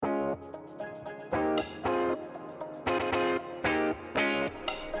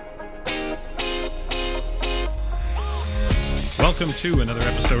welcome to another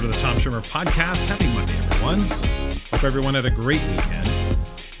episode of the Tom Schirmer Podcast. Happy Monday, everyone. Hope everyone had a great weekend.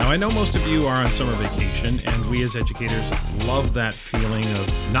 Now, I know most of you are on summer vacation, and we as educators love that feeling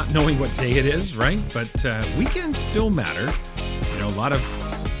of not knowing what day it is, right? But weekends still matter. You know, a lot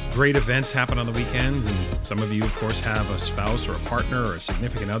of great events happen on the weekends, and some of you, of course, have a spouse or a partner or a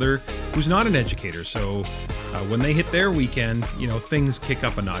significant other who's not an educator. So when they hit their weekend, you know, things kick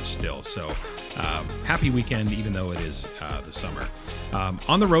up a notch still. So happy weekend, even though it is the summer.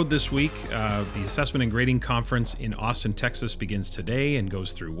 On the road this week, the Assessment and Grading Conference in Austin, Texas begins today and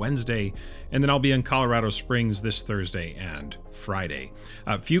goes through Wednesday. And then I'll be in Colorado Springs this Thursday and Friday.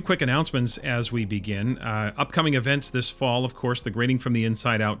 A few quick announcements as we begin. Upcoming events this fall, of course, the Grading from the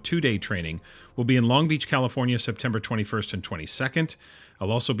Inside Out 2-day training will be in Long Beach, California, September 21st and 22nd.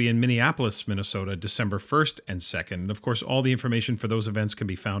 I'll also be in Minneapolis, Minnesota, December 1st and 2nd. And of course, all the information for those events can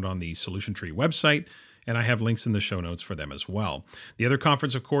be found on the Solution Tree website, and I have links in the show notes for them as well. The other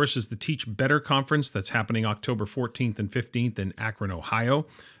conference, of course, is the Teach Better Conference that's happening October 14th and 15th in Akron, Ohio.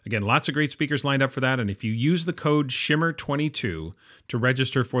 Again, lots of great speakers lined up for that, and if you use the code SHIMMER22 to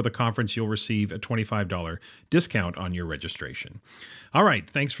register for the conference, you'll receive a $25 discount on your registration. All right,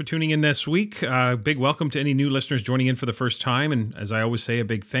 thanks for tuning in this week. Big welcome to any new listeners joining in for the first time, and as I always say, a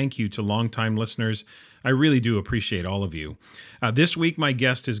big thank you to longtime listeners. I really do appreciate all of you. This week, my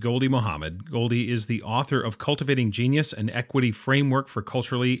guest is Gholdy Muhammad. Gholdy is the author of Cultivating Genius, an Equity Framework for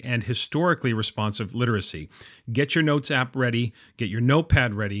Culturally and Historically Responsive Literacy. Get your notes app ready, get your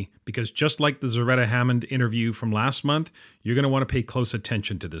notepad ready, because just like the Zaretta Hammond interview from last month, you're going to want to pay close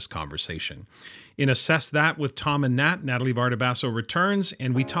attention to this conversation. In Assess That with Tom and Nat, Natalie Vardabasso returns,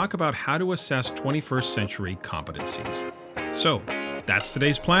 and we talk about how to assess 21st century competencies. So, that's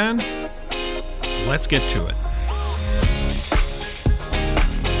today's plan. Let's get to it.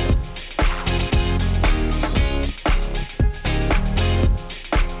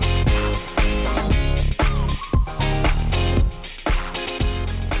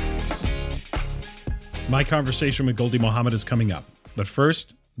 My conversation with Gholdy Muhammad is coming up. But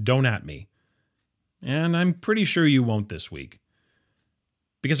first, don't at me. And I'm pretty sure you won't this week.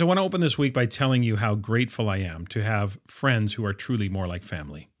 Because I want to open this week by telling you how grateful I am to have friends who are truly more like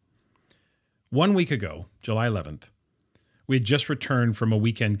family. 1 week ago, July 11th, we had just returned from a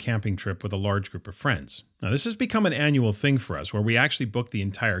weekend camping trip with a large group of friends. Now, this has become an annual thing for us where we actually book the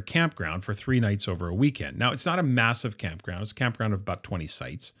entire campground for 3 nights over a weekend. Now, it's not a massive campground. It's a campground of about 20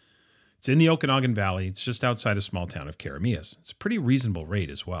 sites. It's in the Okanagan Valley. It's just outside a small town of Karamias. It's a pretty reasonable rate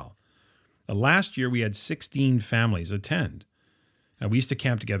as well. Now, last year, we had 16 families attend. Now, we used to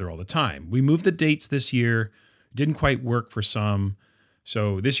camp together all the time. We moved the dates this year. Didn't quite work for some.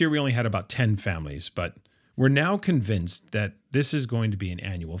 So this year we only had about 10 families, but we're now convinced that this is going to be an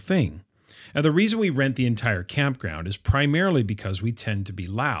annual thing. Now, the reason we rent the entire campground is primarily because we tend to be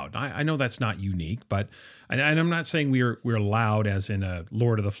loud. I know that's not unique, but and I'm not saying we're loud as in a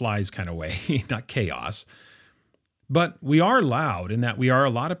Lord of the Flies kind of way, not chaos. But we are loud in that we are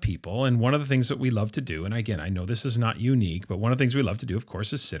a lot of people, and one of the things that we love to do, and again, I know this is not unique, but one of the things we love to do, of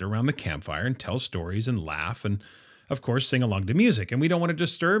course, is sit around the campfire and tell stories and laugh and of course, sing along to music, and we don't want to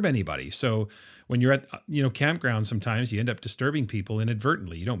disturb anybody. So when you're at, campgrounds, sometimes you end up disturbing people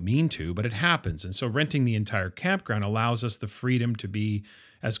inadvertently. You don't mean to, but it happens. And so renting the entire campground allows us the freedom to be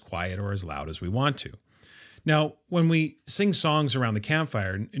as quiet or as loud as we want to. Now, when we sing songs around the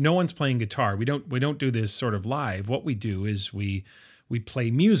campfire, no one's playing guitar. We don't do this sort of live. What we do is we play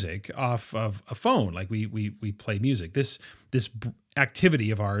music off of a phone, like we play music. This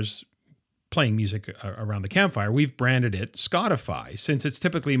activity of ours, playing music around the campfire, we've branded it Scottify, since it's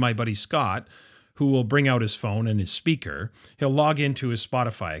typically my buddy Scott who will bring out his phone and his speaker. He'll log into his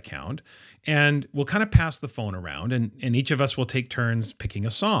Spotify account, and we'll kind of pass the phone around, and each of us will take turns picking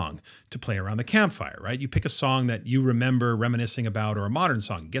a song to play around the campfire, right? You pick a song that you remember reminiscing about, or a modern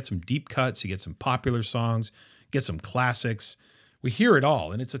song. You get some deep cuts, you get some popular songs, get some classics. We hear it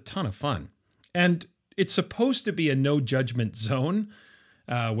all, and it's a ton of fun. And it's supposed to be a no judgment zone.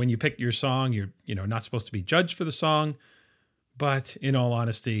 When you pick your song, you're not supposed to be judged for the song. But in all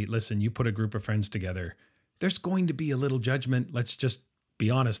honesty, listen, you put a group of friends together, there's going to be a little judgment. Let's just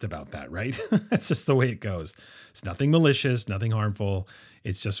be honest about that, right? That's just the way it goes. It's nothing malicious, nothing harmful.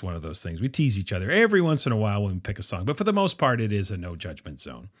 It's just one of those things. We tease each other every once in a while when we pick a song. But for the most part, it is a no judgment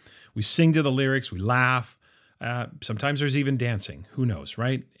zone. We sing to the lyrics, we laugh. Sometimes there's even dancing. Who knows,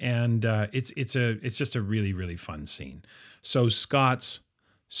 right? And it's just a really, really fun scene. So Scott's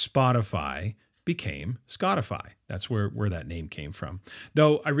Spotify became Scottify. That's where that name came from.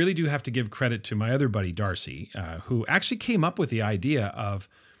 Though I really do have to give credit to my other buddy, Darcy, who actually came up with the idea of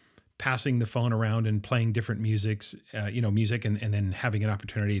passing the phone around and playing different music, and then having an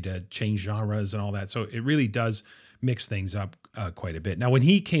opportunity to change genres and all that. So it really does mix things up quite a bit. Now, when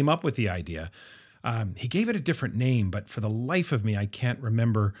he came up with the idea, he gave it a different name, but for the life of me, I can't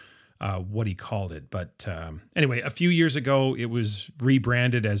remember what he called it. But anyway, a few years ago, it was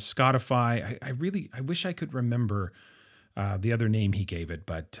rebranded as Scottify. I wish I could remember the other name he gave it,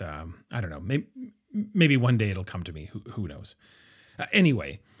 but I don't know. Maybe one day it'll come to me. Who knows?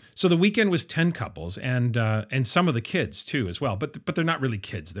 Anyway, so the weekend was 10 couples and some of the kids too as well. But they're not really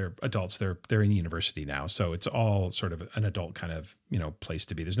kids. They're adults. They're in university now, so it's all sort of an adult kind of place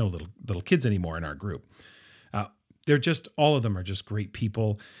to be. There's no little kids anymore in our group. They're just, all of them are just great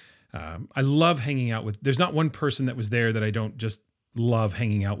people. I love hanging out with. There's not one person that was there that I don't just love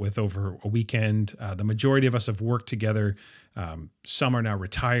hanging out with over a weekend. The majority of us have worked together. Some are now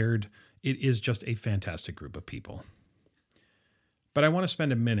retired. It is just a fantastic group of people. But I want to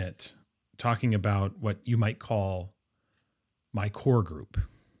spend a minute talking about what you might call my core group.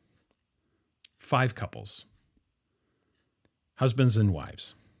 5 couples, husbands and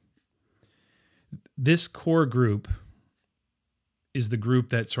wives. This core group is the group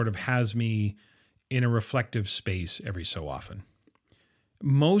that sort of has me in a reflective space every so often.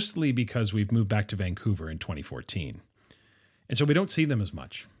 Mostly because we've moved back to Vancouver in 2014. And so we don't see them as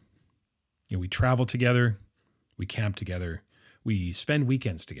much. We travel together, we camp together, we spend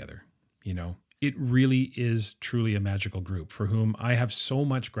weekends together. It really is truly a magical group for whom I have so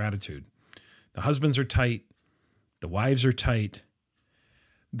much gratitude. The husbands are tight, the wives are tight,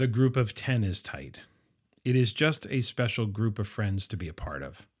 the group of 10 is tight. It is just a special group of friends to be a part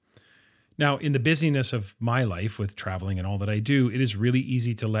of. Now, in the busyness of my life with traveling and all that I do, it is really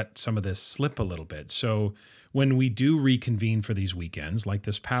easy to let some of this slip a little bit. So when we do reconvene for these weekends, like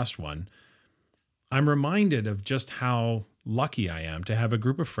this past one, I'm reminded of just how lucky I am to have a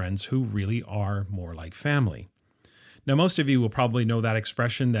group of friends who really are more like family. Now, most of you will probably know that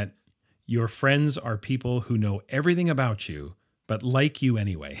expression that your friends are people who know everything about you, but like you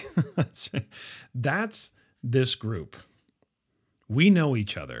anyway. That's this group. We know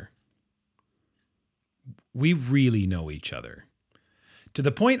each other. We really know each other. To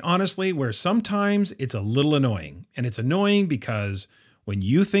the point, honestly, where sometimes it's a little annoying. And it's annoying because when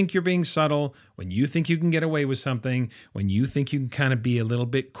you think you're being subtle, when you think you can get away with something, when you think you can kind of be a little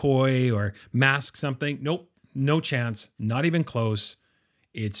bit coy or mask something, nope, no chance, not even close.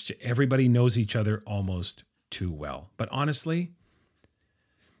 It's everybody knows each other almost too well. But honestly,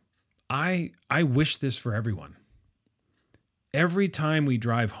 I wish this for everyone. Every time we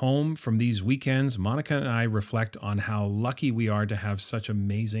drive home from these weekends, Monica and I reflect on how lucky we are to have such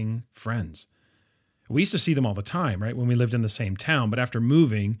amazing friends. We used to see them all the time, right, when we lived in the same town. But after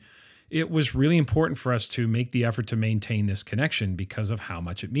moving, it was really important for us to make the effort to maintain this connection because of how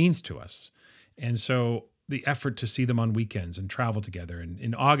much it means to us. And so the effort to see them on weekends and travel together. And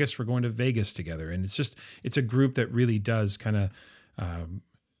in August, we're going to Vegas together. And it's a group that really does kind of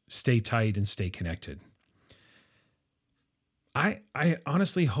stay tight and stay connected. I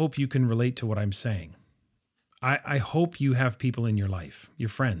honestly hope you can relate to what I'm saying. I hope you have people in your life, your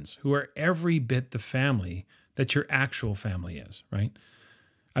friends, who are every bit the family that your actual family is, right?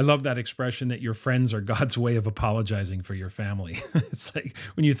 I love that expression that your friends are God's way of apologizing for your family. It's like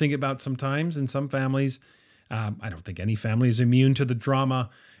when you think about sometimes in some families, I don't think any family is immune to the drama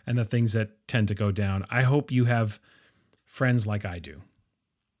and the things that tend to go down. I hope you have friends like I do.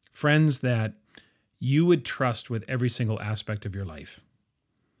 Friends that you would trust with every single aspect of your life.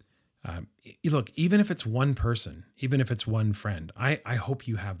 Look, even if it's one person, even if it's one friend, I hope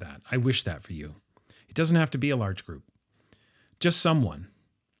you have that. I wish that for you. It doesn't have to be a large group. Just someone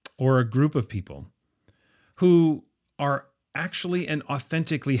or a group of people who are actually and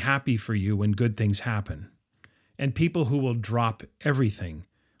authentically happy for you when good things happen, and people who will drop everything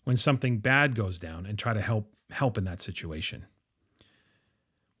when something bad goes down and try to help in that situation.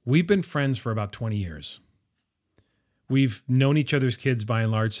 We've been friends for about 20 years. We've known each other's kids by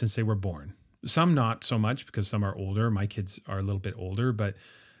and large since they were born. Some not so much because some are older. My kids are a little bit older, but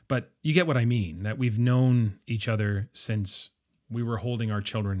you get what I mean, that we've known each other since we were holding our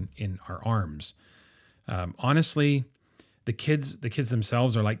children in our arms. Honestly, the kids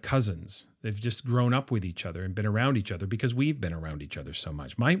themselves are like cousins. They've just grown up with each other and been around each other because we've been around each other so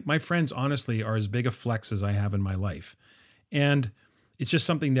much. My friends, honestly, are as big a flex as I have in my life. And it's just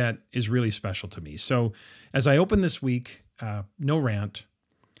something that is really special to me. So as I open this week, no rant,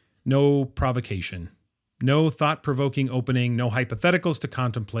 no provocation, no thought-provoking opening, no hypotheticals to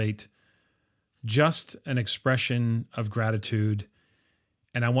contemplate, just an expression of gratitude.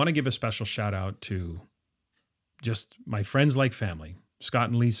 And I want to give a special shout out to just my friends like family Scott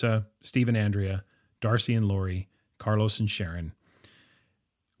and Lisa, Steve and Andrea, Darcy and Lori, Carlos and Sharon.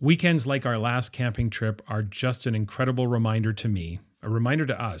 Weekends like our last camping trip are just an incredible reminder to me, a reminder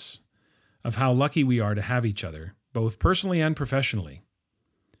to us, of how lucky we are to have each other, both personally and professionally.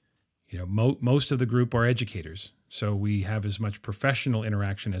 Most of the group are educators, so we have as much professional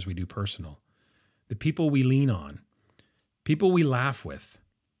interaction as we do personal. The people we lean on, people we laugh with.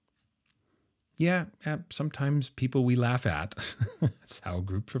 Yeah, sometimes people we laugh at. That's how a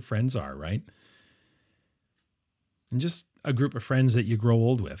group of friends are, right? And just a group of friends that you grow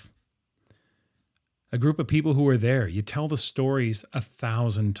old with. A group of people who are there. You tell the stories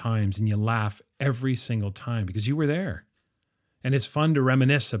 1,000 times and you laugh every single time because you were there. And it's fun to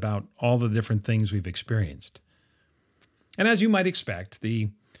reminisce about all the different things we've experienced. And as you might expect,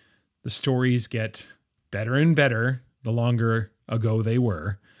 the stories get better and better the longer ago they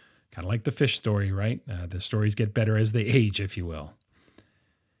were. Kind of like the fish story, right? The stories get better as they age, if you will.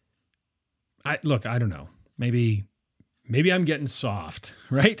 I don't know. Maybe I'm getting soft,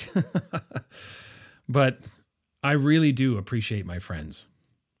 right? But I really do appreciate my friends.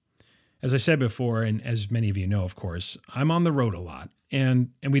 As I said before, and as many of you know, of course, I'm on the road a lot, and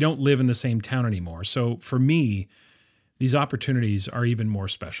we don't live in the same town anymore. So for me, these opportunities are even more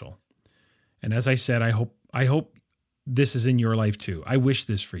special. And as I said, I hope this is in your life too. I wish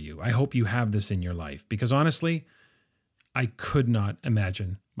this for you. I hope you have this in your life because honestly, I could not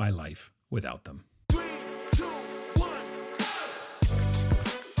imagine my life without them.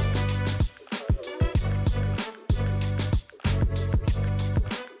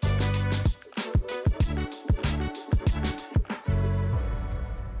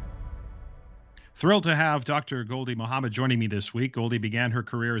 Thrilled to have Dr. Gholdy Muhammad joining me this week. Gholdy began her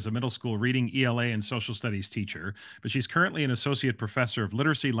career as a middle school reading, ELA, and social studies teacher, but she's currently an associate professor of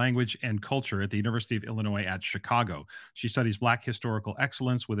literacy, language, and culture at the University of Illinois at Chicago. She studies Black historical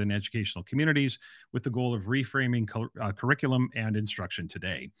excellence within educational communities with the goal of reframing curriculum and instruction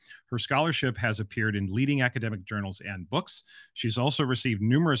today. Her scholarship has appeared in leading academic journals and books. She's also received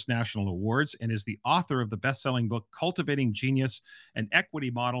numerous national awards and is the author of the best-selling book, Cultivating Genius, an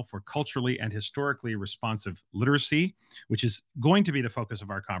Equity Model for Culturally and Historically Responsive Literacy, which is going to be the focus of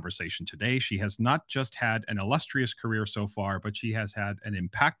our conversation today. She has not just had an illustrious career so far, but she has had an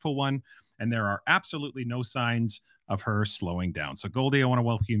impactful one, and there are absolutely no signs of her slowing down. So, Gholdy, I want to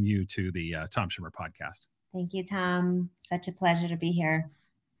welcome you to the Tom Schimmer podcast. Thank you, Tom. Such a pleasure to be here.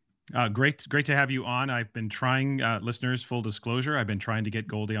 Great to have you on. I've been trying, listeners, full disclosure, I've been trying to get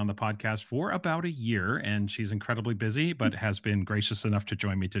Gholdy on the podcast for about a year, and she's incredibly busy, but has been gracious enough to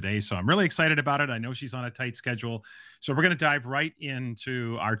join me today. So I'm really excited about it. I know she's on a tight schedule. So we're going to dive right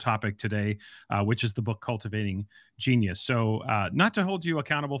into our topic today, which is the book Cultivating Genius. So not to hold you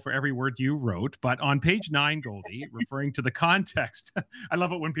accountable for every word you wrote, but on page 9, Gholdy, referring to the context, I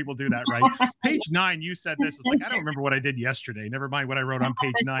love it when people do that, right? Page 9, you said this. It's like, I don't remember what I did yesterday. Never mind what I wrote on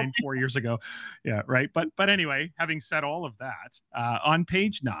page 9 4 years ago. Yeah, right. But anyway, having said all of that, on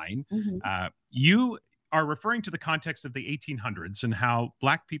page 9, you are referring to the context of the 1800s and how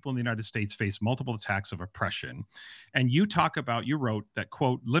Black people in the United States faced multiple attacks of oppression. And you wrote that,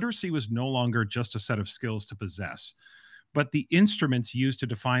 quote, literacy was no longer just a set of skills to possess, but the instruments used to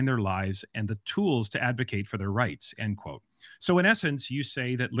define their lives and the tools to advocate for their rights, end quote. So in essence, you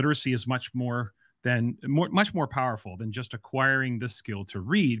say that literacy is much more powerful than just acquiring the skill to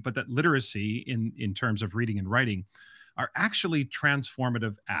read, but that literacy in terms of reading and writing are actually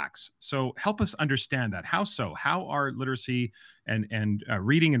transformative acts. So help us understand that. How so? How are literacy and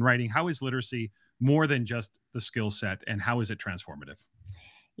reading and writing, how is literacy more than just the skill set, and how is it transformative?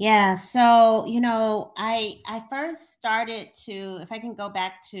 Yeah, so I first started to, if I can go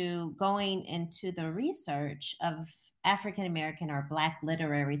back to going into the research of African American or Black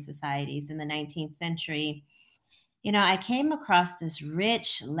literary societies in the 19th century. I came across this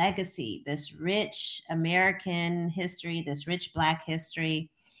rich legacy, this rich American history, this rich Black history.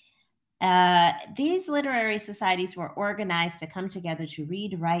 These literary societies were organized to come together to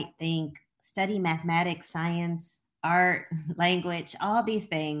read, write, think, study mathematics, science, art, language, all these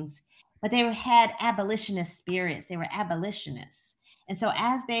things. But they had abolitionist spirits. They were abolitionists. And so,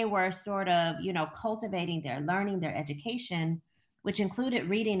 as they were sort of, cultivating their learning, their education, which included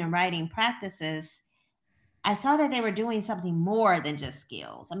reading and writing practices, I saw that they were doing something more than just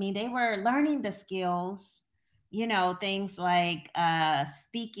skills. I mean, they were learning the skills, things like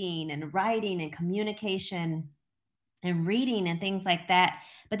speaking and writing and communication and reading and things like that.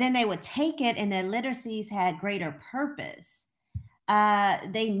 But then they would take it and their literacies had greater purpose.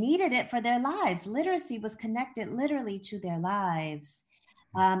 They needed it for their lives. Literacy was connected literally to their lives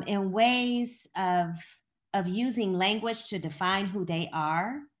in ways of of using language to define who they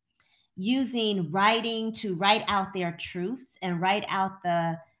are, using writing to write out their truths and write out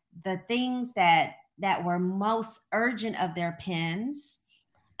the things that were most urgent of their pens.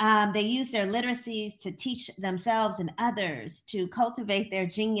 They use their literacies to teach themselves and others to cultivate their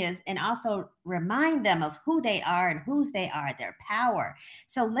genius and also remind them of who they are and whose they are, their power.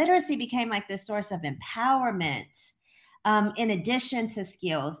 So, literacy became like this source of empowerment. In addition to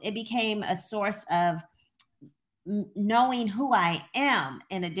skills, it became a source of knowing who I am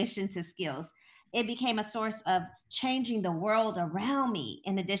in addition to skills. It became a source of changing the world around me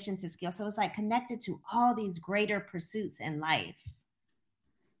in addition to skills. So, it's like connected to all these greater pursuits in life.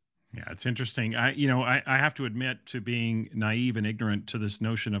 Yeah, it's interesting. I have to admit to being naive and ignorant to this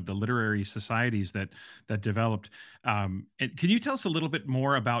notion of the literary societies that developed. Can you tell us a little bit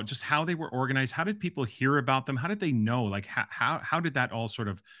more about just how they were organized? How did people hear about them? How did they know? Like how did that all sort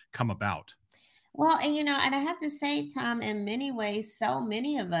of come about? Well, and I have to say, Tom, in many ways, so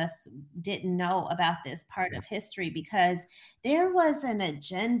many of us didn't know about this part Yeah. of history because there was an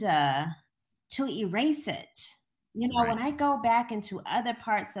agenda to erase it. Right. When I go back into other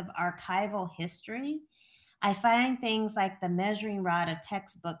parts of archival history, I find things like the Measuring Rod of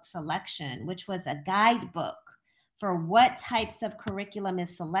Textbook Selection, which was a guidebook for what types of curriculum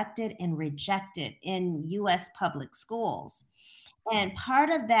is selected and rejected in US public schools. And part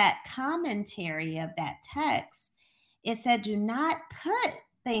of that commentary of that text, it said, do not put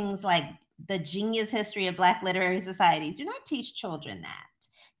things like the genius history of Black literary societies. Do not teach children that.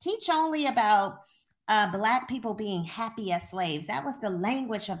 Teach only about Black people being happy as slaves. That was the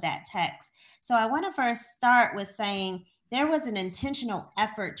language of that text. So I want to first start with saying there was an intentional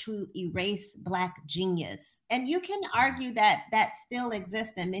effort to erase Black genius. And you can argue that that still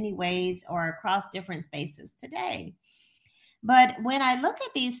exists in many ways or across different spaces today. But when I look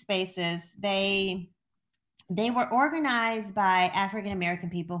at these spaces, they were organized by African American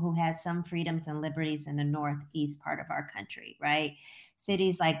people who had some freedoms and liberties in the northeast part of our country, right?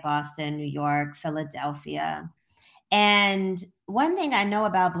 Cities like Boston, New York, Philadelphia. And one thing I know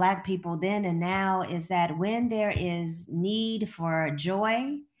about Black people then and now is that when there is need for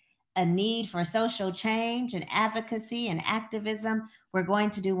joy, a need for social change and advocacy and activism, we're going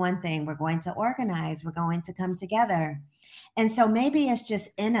to do one thing: we're going to organize, we're going to come together. And so maybe it's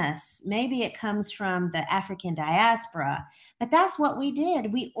just in us. Maybe it comes from the African diaspora, but that's what we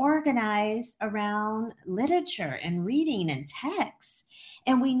did. We organized around literature and reading and text.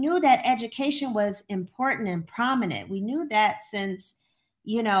 And we knew that education was important and prominent. We knew that since,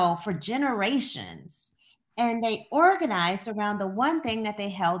 for generations. And they organized around the one thing that they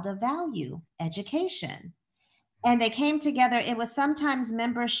held of value: education. And they came together. It was sometimes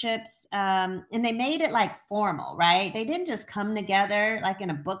memberships, and they made it like formal, right? They didn't just come together like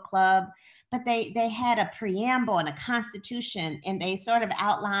in a book club, but they had a preamble and a constitution, and they sort of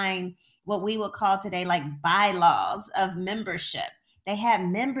outlined what we would call today like bylaws of membership. They had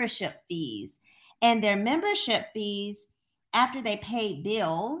membership fees, and their membership fees, after they paid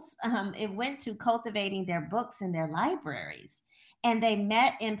bills, it went to cultivating their books in their libraries. And they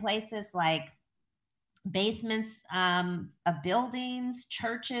met in places like basements of buildings,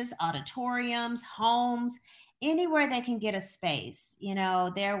 churches, auditoriums, homes, anywhere they can get a space.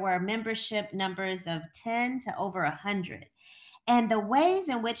 There were membership numbers of 10 to over 100. And the ways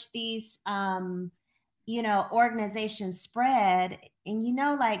in which these, organizations spread, and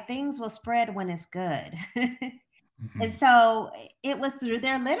like things will spread when it's good. And Mhm. so it was through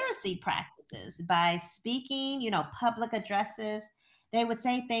their literacy practices by speaking, public addresses. They would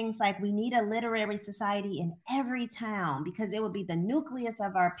say things like, we need a literary society in every town because it would be the nucleus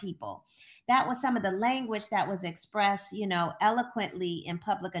of our people. That was some of the language that was expressed, eloquently in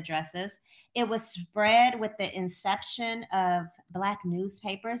public addresses. It was spread with the inception of Black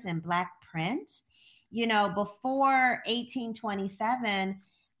newspapers and Black print. Before 1827,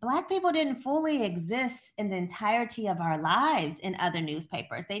 Black people didn't fully exist in the entirety of our lives in other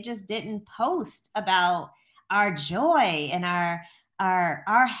newspapers. They just didn't post about our joy and our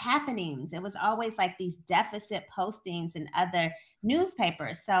happenings. It was always like these deficit postings in other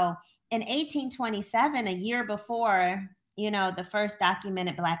newspapers. So in 1827, a year before, the first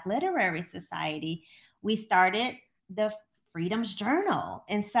documented Black Literary Society, we started the Freedom's Journal.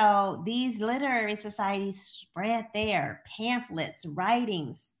 And so these literary societies spread there, pamphlets,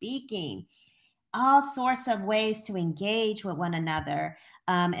 writing, speaking, all sorts of ways to engage with one another,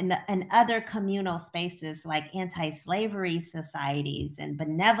 and other communal spaces like anti-slavery societies and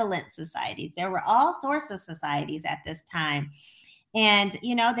benevolent societies. There were all sorts of societies at this time. And,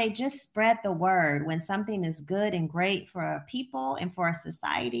 they just spread the word. When something is good and great for a people and for a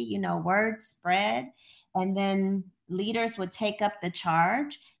society, word spread. And then leaders would take up the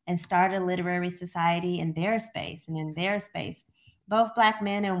charge and start a literary society in their space and in their space, both Black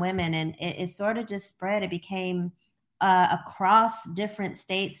men and women. And it sort of just spread. It became across different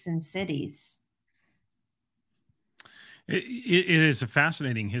states and cities. It is a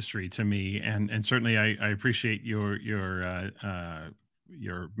fascinating history to me, and certainly I appreciate your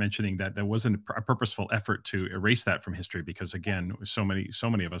mentioning that there wasn't a purposeful effort to erase that from history, because again, so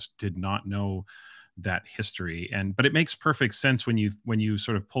many of us did not know that history. And but it makes perfect sense when you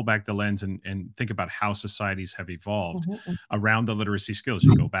sort of pull back the lens and think about how societies have evolved Mhm. around the literacy skills.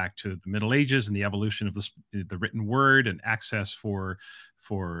 You go back to the Middle Ages and the evolution of the written word and access for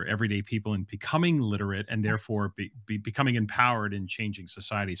everyday people in becoming literate, and therefore becoming empowered in changing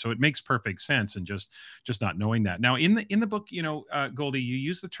society. So it makes perfect sense, and just not knowing that. Now in the book, Goldie, you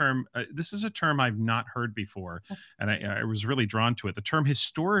use the term. This is a term I've not heard before, and I was really drawn to it. The term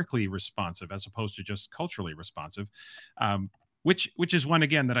historically responsive, as opposed to just culturally responsive. Um, which is one,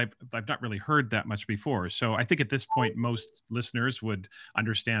 again, that I've not really heard that much before. So I think at this point most listeners would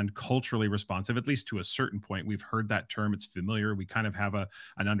understand culturally responsive, at least to a certain point. We've heard that term; it's familiar. We kind of have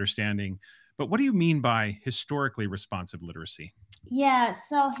an understanding. But what do you mean by historically responsive literacy? Yeah,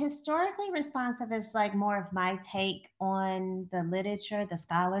 so historically responsive is like more of my take on the literature, the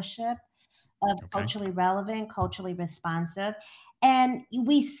scholarship of Okay. culturally relevant, culturally responsive. And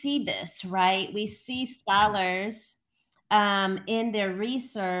we see this, right? We see scholars in their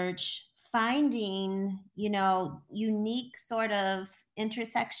research finding, unique sort of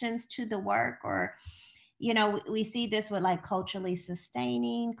intersections to the work, or we see this with like culturally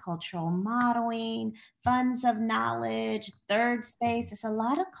sustaining, cultural modeling, funds of knowledge, third space. It's a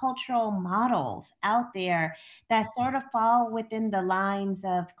lot of cultural models out there that sort of fall within the lines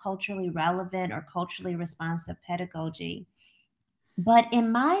of culturally relevant or culturally responsive pedagogy. But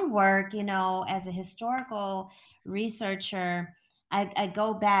in my work, as a historical researcher, I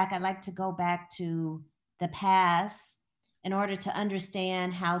go back, I like to go back to the past in order to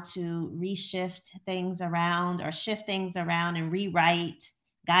understand how to reshift things around or shift things around and rewrite,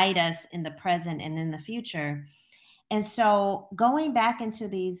 guide us in the present and in the future. And so going back into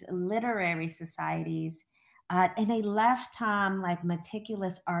these literary societies, and they left Tom like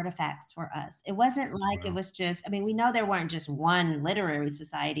meticulous artifacts for us. It wasn't like it Wow. was just, I mean, we know there weren't just one literary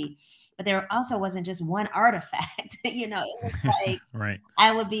society, but there also wasn't just one artifact. It was like Right.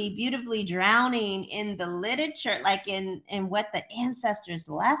 I would be beautifully drowning in the literature, like in what the ancestors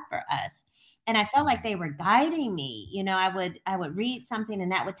left for us. And I felt like Mm. they were guiding me. I would read something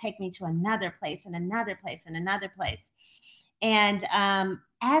and that would take me to another place and another place and another place. And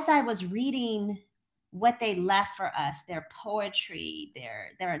as I was reading what they left for us, their poetry,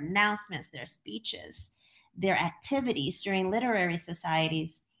 their announcements, their speeches, their activities during literary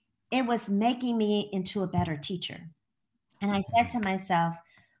societies, it was making me into a better teacher. And I said Mhm. to myself,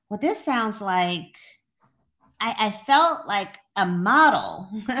 well, this sounds like I felt like a model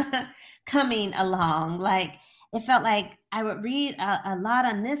coming along. Like it felt like I would read a lot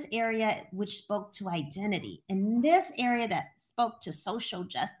on this area, which spoke to identity, and this area that spoke to social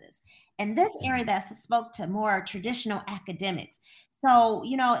justice, and this area Mhm. that spoke to more traditional academics. So,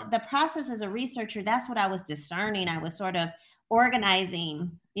 the process as a researcher, that's what I was discerning. I was sort of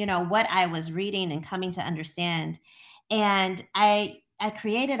organizing, what I was reading and coming to understand. And I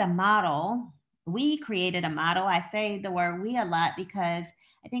created a model. We created a model. I say the word we a lot because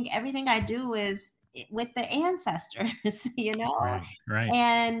I think everything I do is with the ancestors, Right. Right.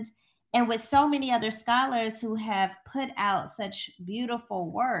 and and with so many other scholars who have put out such beautiful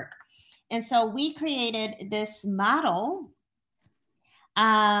work. And so we created this model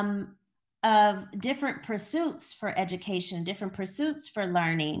um, of different pursuits for education, different pursuits for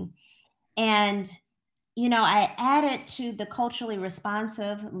learning. And I added to the culturally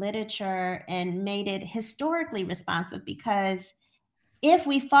responsive literature and made it historically responsive because if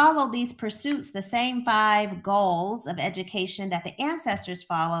we follow these pursuits, the same five goals of education that the ancestors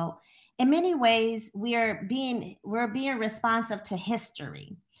follow, in many ways we're being responsive to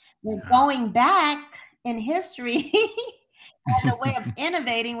history. We're Yeah. going back in history as a way of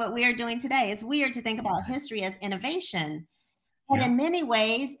innovating what we are doing today. It's weird to think about history as innovation, but Yeah. in many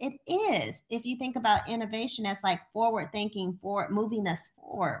ways, it is. If you think about innovation as like forward thinking, forward moving us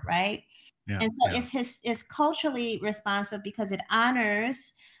forward, right? Yeah. And so Yeah. it's culturally responsive because it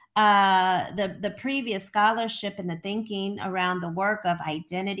honors the previous scholarship and the thinking around the work of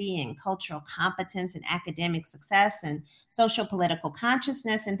identity and cultural competence and academic success and social political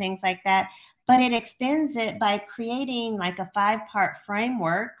consciousness and things like that. But it extends it by creating like a five-part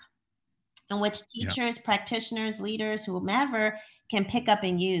framework in which Yeah. teachers, practitioners, leaders, whomever can pick up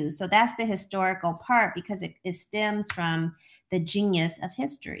and use. So that's the historical part because it stems from the genius of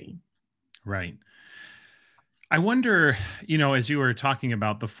history. Right. I wonder, as you were talking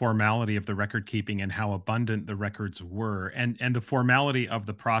about the formality of the record keeping and how abundant the records were, and the formality of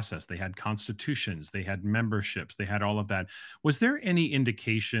the process. They had constitutions, they had memberships, they had all of that. Was there any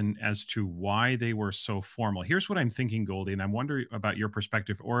indication as to why they were so formal? Here's what I'm thinking, Goldie, and I'm wondering about your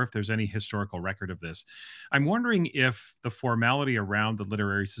perspective or if there's any historical record of this. I'm wondering if the formality around the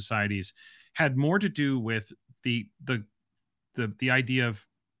literary societies had more to do with the idea of,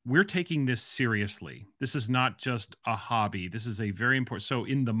 we're taking this seriously. This is not just a hobby. This is a very important. So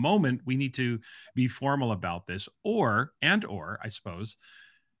in the moment, we need to be formal about this. Or I suppose,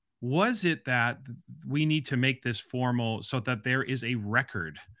 was it that we need to make this formal so that there is a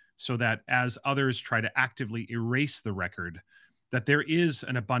record, so that as others try to actively erase the record, that there is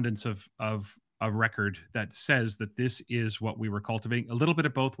an abundance of a record that says that this is what we were cultivating? A little bit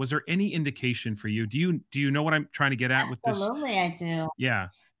of both. Was there any indication for you? Do you know what I'm trying to get at with this? Absolutely, I do. Yeah.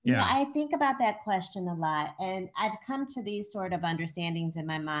 You know, Yeah. I think about that question a lot, and I've come to these sort of understandings in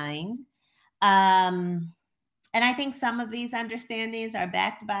my mind. Um, and I think some of these understandings are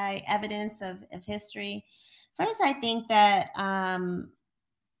backed by evidence of history. First, I think that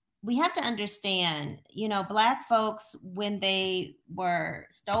we have to understand, Black folks, when they were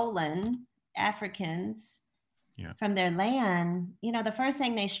stolen, Africans, Yeah. from their land, the first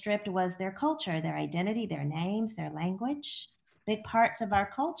thing they stripped was their culture, their identity, their names, their language, big parts of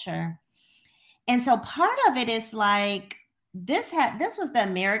our culture. And so part of it is like this was the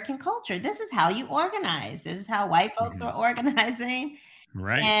American culture. This is how you organize. This is how white folks were Mhm. organizing.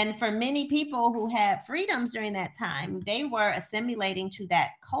 Right. And for many people who had freedoms during that time, they were assimilating to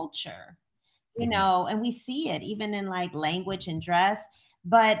that culture, Mhm. and we see it even in like language and dress.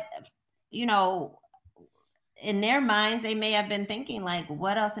 But you know, in their minds, they may have been thinking like,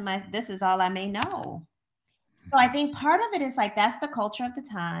 what else am I? This is all I may know. So I Mhm. think part of it is like that's the culture of the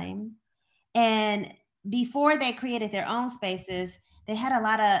time. And before they created their own spaces, there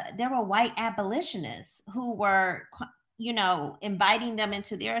were white abolitionists who were, inviting them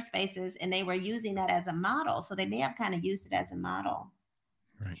into their spaces and they were using that as a model. So they may have kind of used it as a model.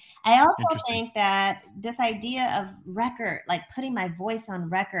 Right. I also Interesting. think that this idea of record, like putting my voice on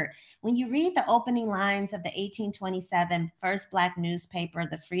record, when you read the opening lines of the 1827 first Black newspaper,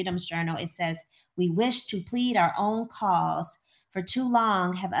 the Freedom's Journal, it says, "We wish to plead our own cause. For too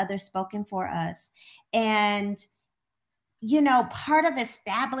long have others spoken for us." And, part of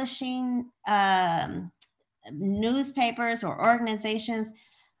establishing newspapers or organizations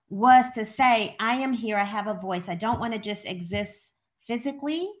was to say, I am here, I have a voice. I don't want to just exist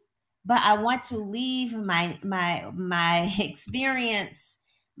physically, but I want to leave my experience,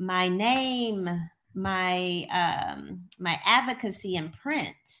 my name, my advocacy in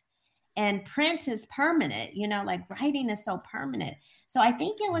print. And print is permanent, like writing is so permanent. So I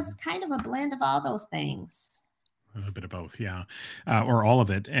think it was Mhm. kind of a blend of all those things. A little bit of both, yeah, or all of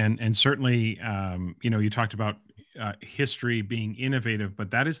it, and certainly, you talked about history being innovative,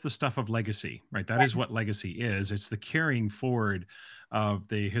 but that is the stuff of legacy, right? That is what legacy is. It's the carrying forward of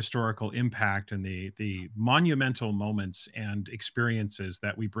the historical impact and the monumental moments and experiences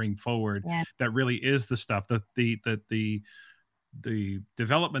that we bring forward. Yeah. That really is the stuff that the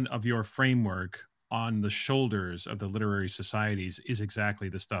development of your framework on the shoulders of the literary societies is exactly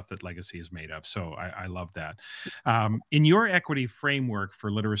the stuff that legacy is made of. So I love that. In your equity framework for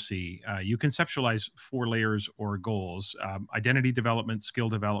literacy, you conceptualize four layers or goals: identity development, skill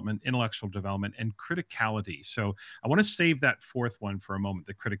development, intellectual development, and criticality. So I want to save that fourth one for a moment,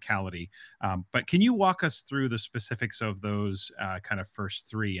 the criticality. But can you walk us through the specifics of those kind of first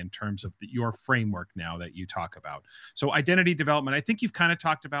three in terms of your framework now that you talk about? So identity development, I think you've kind of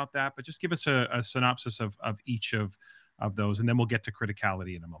talked about that, but just give us a synopsis of each of those, and then we'll get to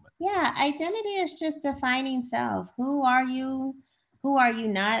criticality in a moment. Yeah, identity is just defining self. Who are you? Who are you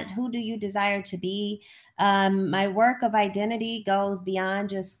not? Who do you desire to be? My work of identity goes beyond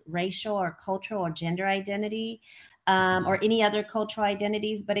just racial or cultural or gender identity, Mhm. or any other cultural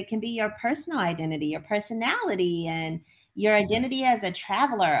identities, but it can be your personal identity, your personality, and your Yeah. identity as a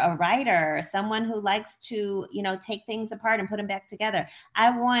traveler, a writer, someone who likes to, take things apart and put them back together.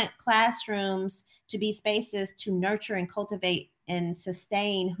 I want classrooms to be spaces to nurture and cultivate and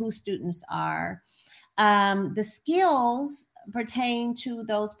sustain who students are. The skills pertain to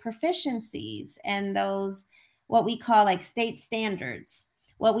those proficiencies and those what we call like state standards,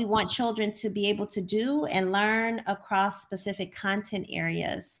 what we want children to be able to do and learn across specific content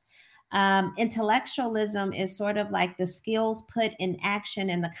areas. Intellectualism is sort of like the skills put in action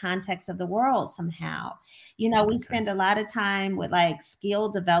in the context of the world somehow. We Okay. spend a lot of time with like skill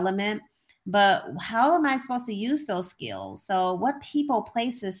development, but how am I supposed to use those skills? So, what people,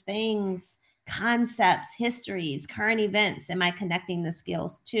 places, things, concepts, histories, current events am I connecting the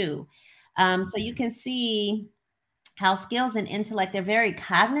skills to? So, you Mhm. can see how skills and intellect, they're very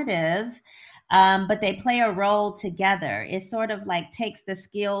cognitive, but they play a role together. It sort of like takes the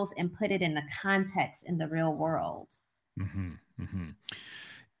skills and put it in the context in the real world. Mhm. Mhm.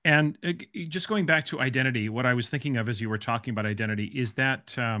 And just going back to identity, what I was thinking of as you were talking about identity is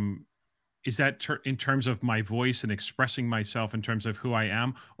that in terms of my voice and expressing myself in terms of who I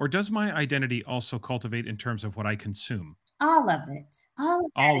am, or does my identity also cultivate in terms of what I consume? All of it, all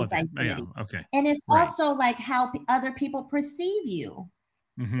of that All is of it. Yeah. identity. Okay. And it's Right. also like how other people perceive you.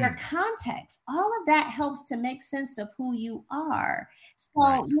 Your Hmm. context, all of that helps to make sense of who you are. So,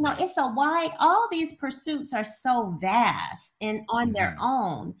 Right. Right. it's a wide, all these pursuits are so vast and on their Hmm.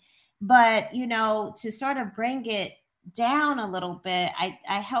 own. But, to sort of bring it down a little bit,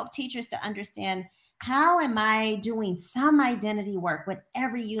 I help teachers to understand, how am I doing some identity work with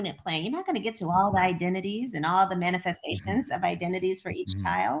every unit playing? You're not going to get to all the Right. identities and all the Hmm. manifestations of identities for each Hmm.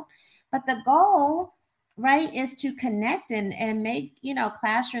 child. But the goal, right, is to connect and make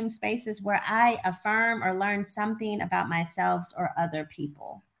classroom spaces where I affirm or learn something about myself or other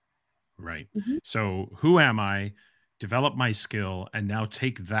people. Right. Mhm. So, who am I? Develop my skill, and now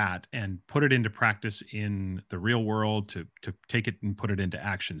take that and put it into practice in the real world to take it and put it into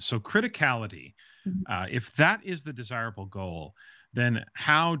action. So, criticality, Mhm. if that is the desirable goal, then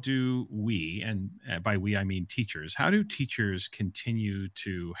how do we, and by we I mean teachers, how do teachers continue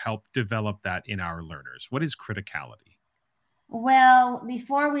to help develop that in our learners? What is criticality? Well,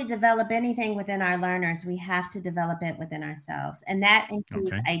 before we develop anything within our learners, we have to develop it within ourselves. And that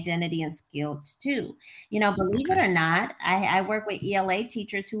includes Okay. identity and skills too. Believe it Okay. or not, I work with ELA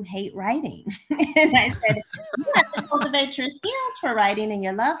teachers who hate writing. And I said, you have to cultivate your skills for writing and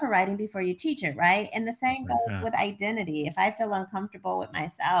your love for writing before you teach it, right? And the same goes Yeah. with identity. If I feel uncomfortable with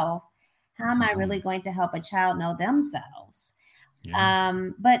myself, how am I really Hmm. going to help a child know themselves?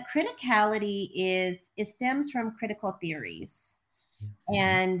 Yeah. But criticality it stems from critical theories. Okay.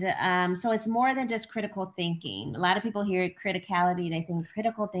 And so it's more than just critical thinking. A lot of people hear criticality, they think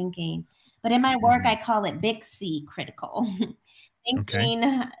critical thinking. But in my work, Hmm. I call it big C critical Okay.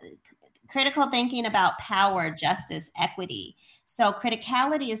 thinking, critical thinking about power, justice, equity. So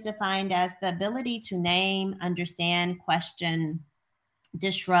criticality is defined as the ability to name, understand, question,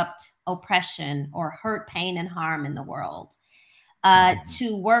 disrupt oppression, or hurt, pain, and harm in the world. Hmm.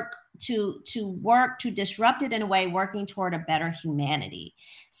 To disrupt it in a way working toward a better humanity.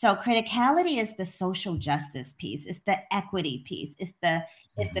 So criticality is the social justice piece, it's the equity piece, it's the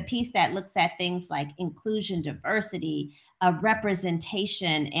Hmm. piece that looks at things like inclusion, diversity,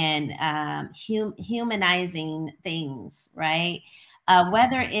 representation, and humanizing things, right?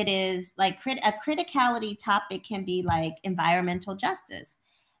 Whether it is like a criticality topic can be like environmental justice.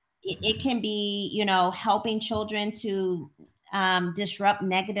 It Hmm. can be, helping children to disrupt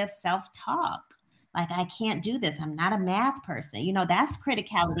negative self-talk. Like, I can't do this. I'm not a math person. That's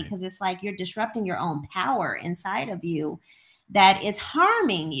criticality Right. because it's like you're disrupting your own power inside of you that is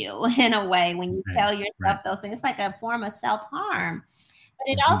harming you in a way when you Right. tell Right. yourself those things. It's like a form of self-harm.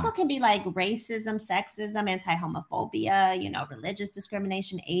 But it also Hmm. can be like racism, sexism, anti-homophobia, religious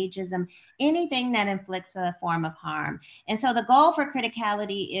discrimination, ageism, anything that inflicts a form of harm. And so the goal for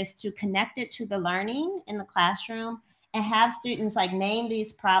criticality is to connect it to the learning in the classroom and have students like name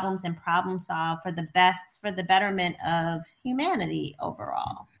these problems and problem solve for the betterment of humanity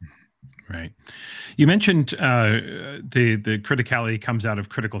overall. Right. You mentioned the criticality comes out of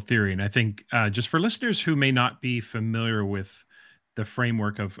critical theory, and I think just for listeners who may not be familiar with the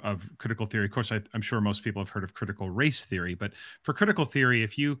framework of critical theory, of course, I'm sure most people have heard of critical race theory, but for critical theory,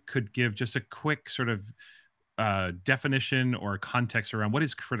 if you could give just a quick sort of definition or context around what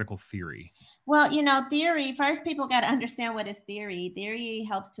is critical theory. Well, theory, first people got to understand what is theory. Theory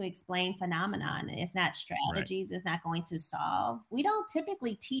helps to explain phenomenon. It's not Right. strategies, it's not going to solve. We don't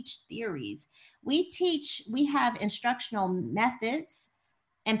typically teach theories. We have instructional methods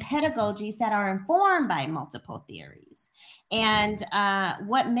and Mhm. pedagogies that are informed by multiple theories. And Mhm.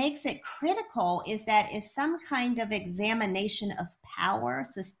 what makes it critical is that it's some kind of examination of power,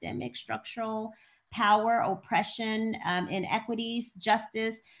 systemic, structural power, oppression, inequities,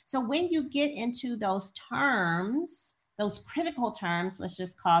 justice. So when you get into those terms, those critical terms, let's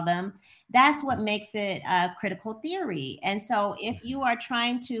just call them, that's what makes it critical theory. And so if you Mhm. are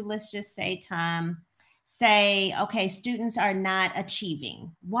trying to, let's just say, Tom, say, okay, students are not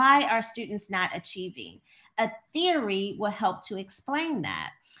achieving. Why are students not achieving? A theory will help to explain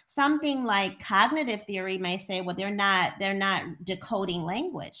that. Something like cognitive theory may say, well, they're not decoding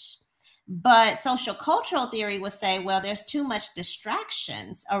language. But social cultural theory would say, well, there's too much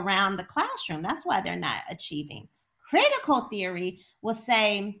distractions around the classroom. That's why they're not achieving. Critical theory will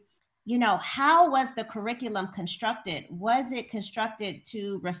say, how was the curriculum constructed? Was it constructed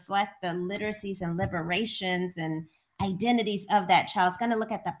to reflect the literacies and liberations and identities of that child? It's going to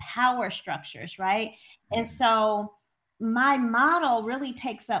look at the power structures, right? And Mhm. so my model really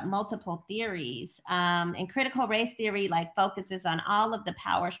takes up multiple theories. And critical race theory like focuses on all of the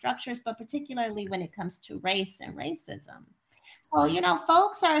power structures, but particularly when it comes to race and racism. So,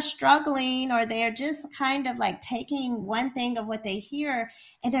 folks are struggling or they're just kind of like taking one thing of what they hear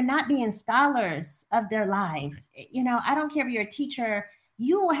and they're not being scholars of their lives. I don't care if you're a teacher,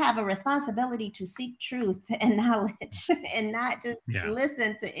 you will have a responsibility to seek truth and knowledge and not just Yeah,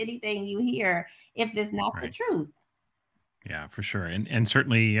 listen to anything you hear if it's not the right. truth. Yeah, for sure, and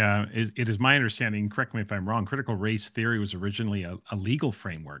certainly, it is my understanding. Correct me if I'm wrong. Critical race theory was originally a legal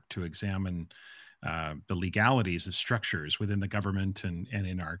framework to examine the legalities of structures within the government and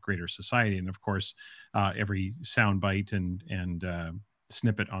in our greater society. And of course, every soundbite and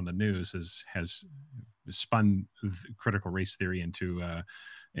snippet on the news has spun critical race theory into a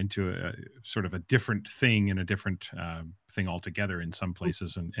sort of a different thing and a different thing altogether in some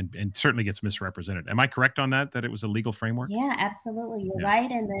places, and certainly gets misrepresented. Am I correct on that? That it was a legal framework? Yeah, absolutely. You're Yeah,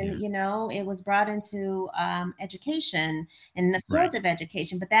 right. And then, yeah, it was brought into education in the right. field of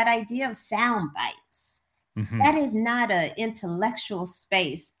education. But that idea of sound bites, that Hmm. is not a intellectual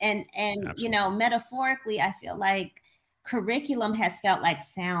space. And Absolutely. metaphorically, I feel like curriculum has felt like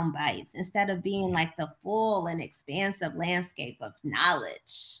sound bites instead of being Yeah, like the full and expansive landscape of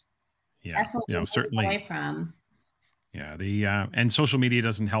knowledge. yeah. That's what we moved Certainly. away from. Yeah, the and social media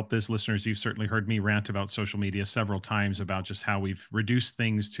doesn't help this. Listeners, you've certainly heard me rant about social media several times about just how we've reduced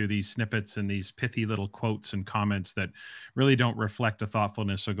things to these snippets and these pithy little quotes and comments that really don't reflect a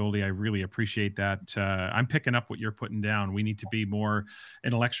thoughtfulness. So, Goldie, I really appreciate that. I'm picking up what you're putting down. We need to be more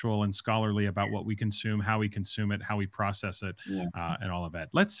intellectual and scholarly about what we consume, how we consume it, how we process it, Yeah. and all of that.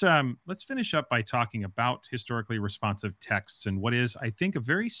 Let's finish up by talking about historically responsive texts and what is, I think, a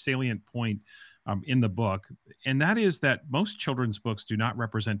very salient point in the book, and that is that most children's books do not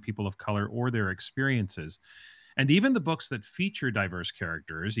represent people of color or their experiences. And even the books that feature diverse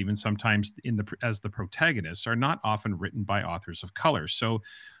characters, even sometimes as the protagonists, are not often written by authors of color. So,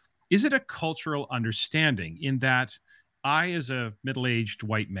 is it a cultural understanding in that I, as a middle-aged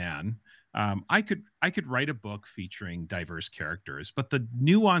white man, I could write a book featuring diverse characters, but the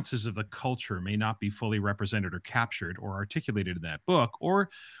nuances of the culture may not be fully represented or captured or articulated in that book, or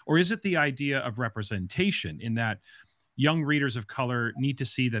is it the idea of representation in that young readers of color need to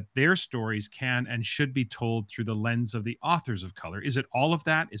see that their stories can and should be told through the lens of the authors of color? Is it all of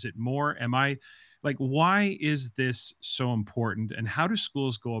that? Is it more? Am I like, why is this so important? And how do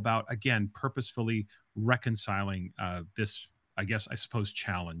schools go about, again, purposefully reconciling this, I suppose,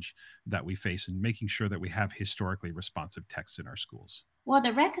 challenge that we face and making sure that we have historically responsive texts in our schools? Well,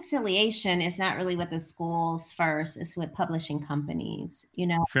 the reconciliation is not really with the schools first, it's with publishing companies,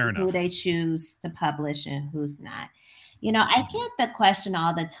 Fair who enough. they choose to publish and who's not. I Mhm. get the question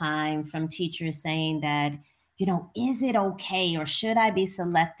all the time from teachers saying that, is it okay or should I be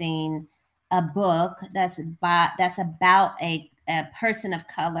selecting a book that's about a person of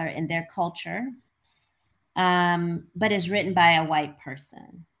color in their culture, but is written by a white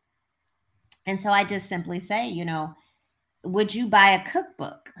person? And so I just simply say, would you buy a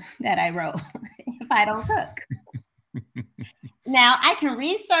cookbook that I wrote if I don't cook? Now I can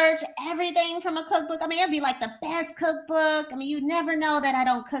research everything from a cookbook. I mean, it'd be like the best cookbook. I mean, you never know that I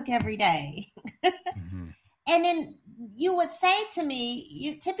don't cook every day. Mhm. And then you would say to me,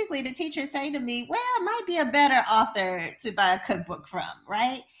 you typically the teachers say to me, well, it might be a better author to buy a cookbook from,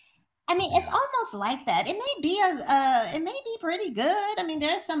 right? I mean, it's Yeah. almost like that. It may be pretty good. I mean,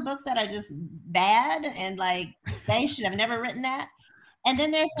 there's some books that are just bad and like they should have never written that. And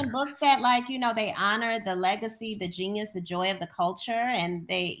then there's some There. books that like, they honor the legacy, the genius, the joy of the culture, and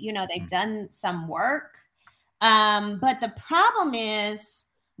they've Mm. done some work. But the problem is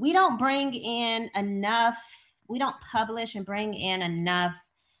we don't bring in enough, we don't publish and bring in enough,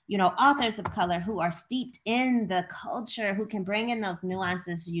 authors of color who are steeped in the culture, who can bring in those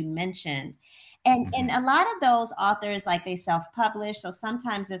nuances you mentioned. And Mhm. a lot of those authors, like they self-publish. So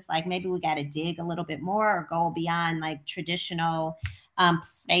sometimes it's like maybe we got to dig a little bit more or go beyond like traditional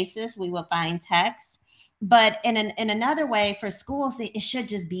spaces. We will find text. But in another way, for schools, it should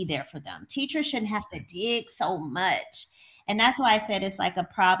just be there for them. Teachers shouldn't have to dig so much. And that's why I said it's like a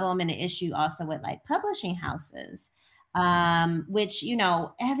problem and an issue also with like publishing houses, which,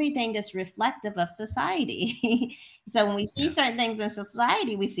 everything is reflective of society. So when we see Yeah. certain things in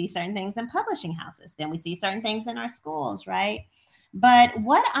society, we see certain things in publishing houses, then we see certain things in our schools, right? But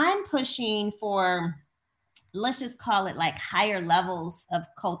what I'm pushing for, let's just call it like higher levels of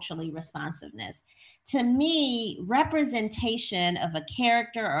culturally responsiveness. To me, representation of a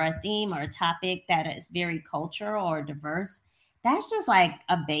character or a theme or a topic that is very cultural or diverse, that's just like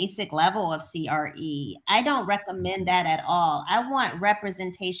a basic level of CRE. I don't recommend that at all. I want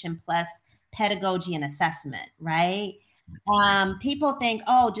representation plus pedagogy and assessment, right? Right. People think,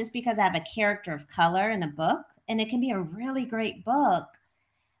 oh, just because I have a character of color in a book, and it can be a really great book,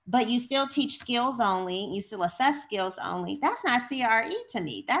 but you still teach skills only, you still assess skills only. That's not CRE to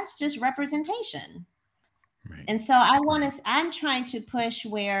me. That's just representation. Right. And so I want Right. to, I'm trying to push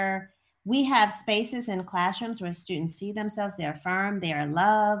where we have spaces in classrooms where students see themselves, they're affirmed, they are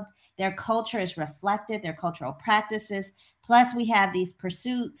loved, their culture is reflected, their cultural practices. Plus, we have these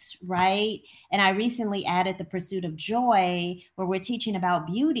pursuits, right? And I recently added the pursuit of joy, where we're teaching about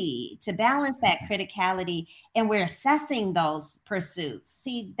beauty to balance that Mhm. criticality, and we're assessing those pursuits.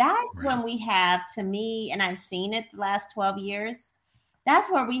 See, that's Right. when we have, to me, and I've seen it the last 12 years, that's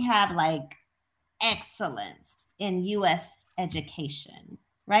where we have like excellence in US education.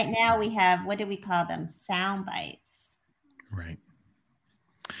 Right now we Right. have, what do we call them? Sound bites. Right.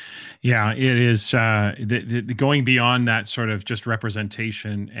 Yeah, it is going beyond that sort of just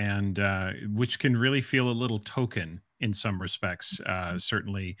representation, and which can really feel a little token in some respects.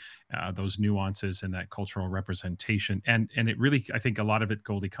 Certainly, those nuances and that cultural representation, and it really, I think, a lot of it,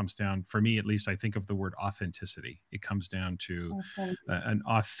 Goldie, comes down, for me at least. I think of the word authenticity. It comes down to an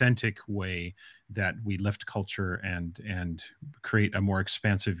authentic way that we lift culture and create a more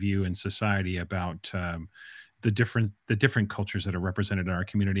expansive view in society about. The different cultures that are represented in our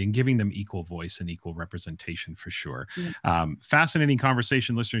community, and giving them equal voice and equal representation, for sure. Fascinating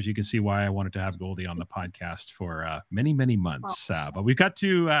conversation, listeners. You can see why I wanted to have Goldie on the podcast for many months. But we've got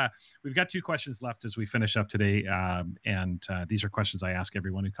two questions left as we finish up today, and these are questions I ask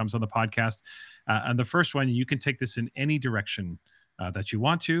everyone who comes on the podcast. And the first one, you can take this in any direction that you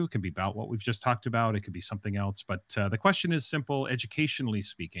want to. It can be about what we've just talked about. It could be something else. But the question is simple. Educationally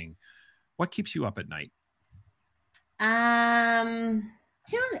speaking, what keeps you up at night? Um,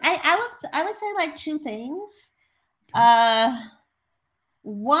 I would say like two things. Okay. Uh,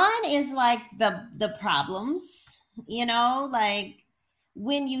 One is like the problems, like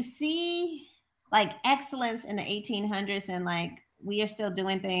when you see like excellence in the 1800s, and like we are still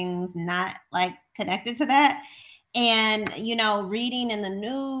doing things not like connected to that. And reading in the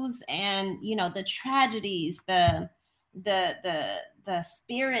news, and the tragedies, the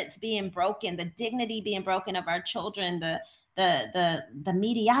spirits being broken, the dignity being broken of our children, the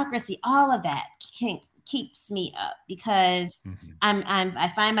mediocrity, all of that keeps me up, because Mhm. I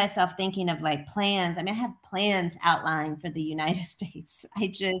find myself thinking of like plans. I mean, I have plans outlined for the United States.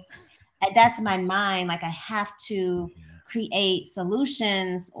 That's my mind. Like I have to Yeah. create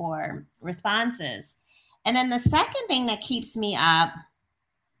solutions or responses. And then the second thing that keeps me up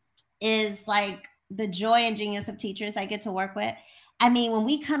is like the joy and genius of teachers I get to work with. I mean, when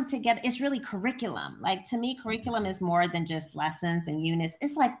we come together, it's really curriculum. Like to me, curriculum Mhm. is more than just lessons and units.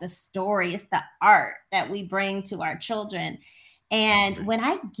 It's like the story, it's the art that we bring to our children. And Right. when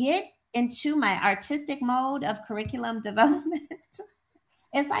I get into my artistic mode of curriculum development,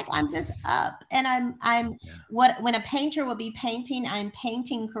 it's like I'm just up, and I'm Yeah. what when a painter will be painting, I'm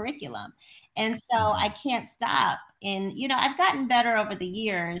painting curriculum. And so I Mhm. can't stop. And I've gotten better over the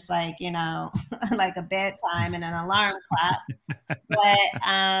years, like, like a bedtime and an alarm clock.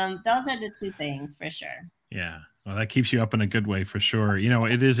 But those are the two things for sure. Yeah. Well, that keeps you up in a good way, for sure.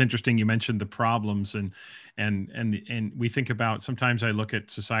 It is interesting. You mentioned the problems, and we think about, sometimes I look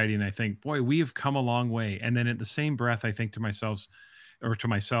at society and I think, boy, we have come a long way. And then at the same breath, I think to myself,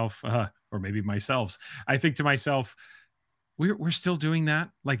 or maybe myself, I think to myself, we're still doing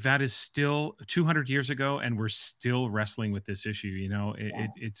that. Like, that is still 200 years ago, and we're still wrestling with this issue.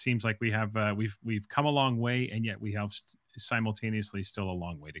 It seems like we've come a long way, and yet we have simultaneously still a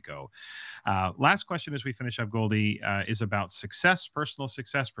long way to go. Last question as we finish up, Goldie, is about success, personal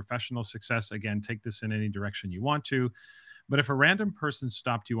success, professional success. Again, take this in any direction you want to. But if a random person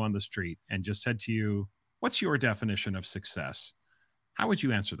stopped you on the street and just said to you, "What's your definition of success?" How would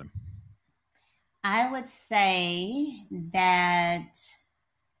you answer them? I would say that,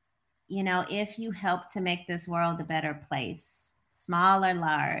 if you help to make this world a better place, small or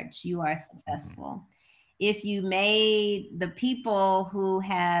large, you are Mhm. successful. if you made the people who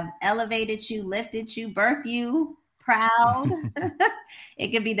have elevated you, lifted you, birthed you proud. It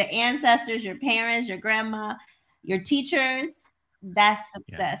could be the ancestors, your parents, your grandma, your teachers. That's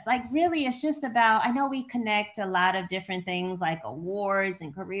Yeah. success. Like, really, it's just about, I know we connect a lot of different things like awards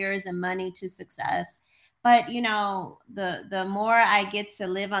and careers and money to success. But the more I get to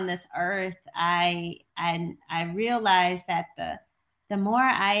live on this earth, I realize that the more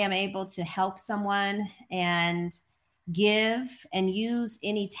I am able to help someone and give and use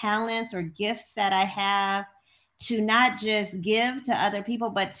any talents or gifts that I have to not just give to other people,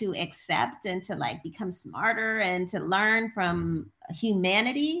 but to accept and to like become smarter and to learn from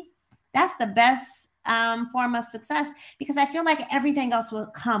humanity, that's the best form of success, because I feel like everything else will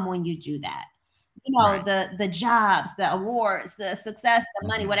come when you do that. Right. The jobs, the awards, the success, the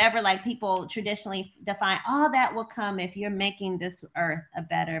money, Mhm. whatever like people traditionally define, all that will come if you're making this earth a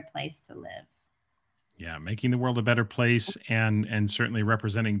better place to live. Yeah, making the world a better place, and certainly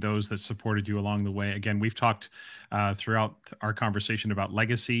representing those that supported you along the way. Again, we've talked throughout our conversation about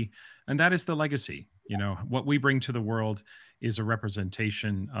legacy, and that is the legacy. Yes. What we bring to the world is a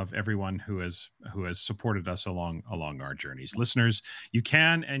representation of everyone who has supported us along our journeys. Listeners, you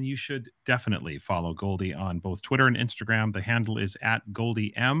can and you should definitely follow Goldie on both Twitter and Instagram. The handle is at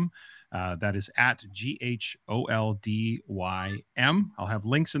Goldie M. That is at GHOLDYM. I'll have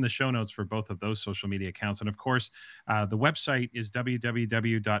links in the show notes for both of those social media accounts. And of course, the website is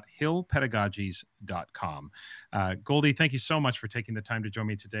www.hillpedagogies.com. Goldie, thank you so much for taking the time to join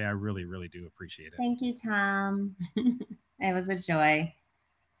me today. I really, really do appreciate it. Thank you, Tom. It was a joy.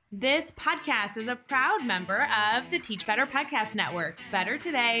 This podcast is a proud member of the Teach Better Podcast Network. Better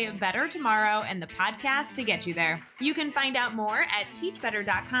today, better tomorrow, and the podcast to get you there. You can find out more at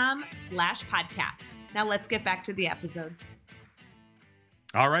teachbetter.com/podcasts. Now let's get back to the episode.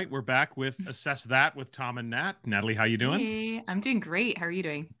 All right, we're back with Assess That with Tom and Nat. Natalie, how you doing? Hey, I'm doing great. How are you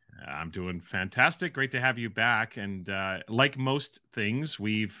doing? I'm doing fantastic. Great to have you back. And like most things,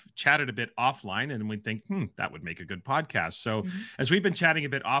 we've chatted a bit offline and we think, that would make a good podcast. So as we've been chatting a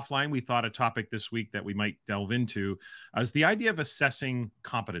bit offline, we thought a topic this week that we might delve into is the idea of assessing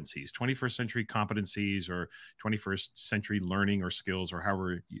competencies, 21st century competencies or 21st century learning or skills, or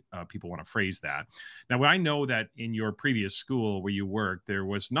however people want to phrase that. Now, I know that in your previous school where you worked, there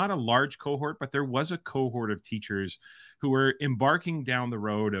was not a large cohort, but there was a cohort of teachers who were embarking down the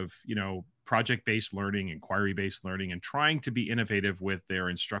road of, project-based learning, inquiry-based learning, and trying to be innovative with their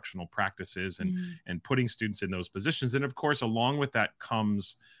instructional practices and putting students in those positions. And of course, along with that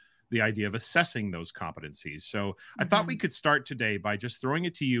comes the idea of assessing those competencies. So I thought we could start today by just throwing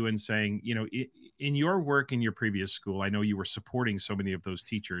it to you and saying, in your work in your previous school, I know you were supporting so many of those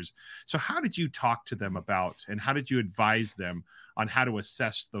teachers. So how did you talk to them about, and how did you advise them on how to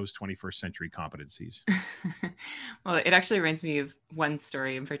assess those 21st century competencies? Well, it actually reminds me of one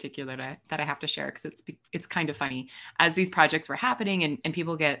story in particular that I have to share, because it's kind of funny. As these projects were happening and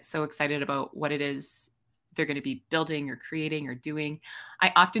people get so excited about what it is they're going to be building or creating or doing,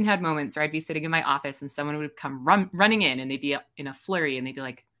 I often had moments where I'd be sitting in my office and someone would come running in and they'd be in a flurry and they'd be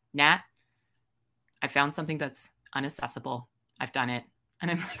like, Nat, I found something that's unaccessible. I've done it. And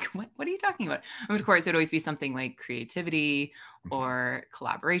I'm like, what are you talking about? And of course, it'd always be something like creativity or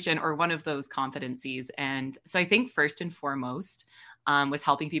collaboration or one of those competencies. And so I think first and foremost was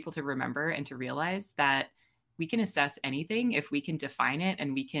helping people to remember and to realize that we can assess anything if we can define it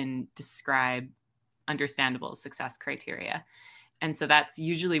and we can describe understandable success criteria. And so that's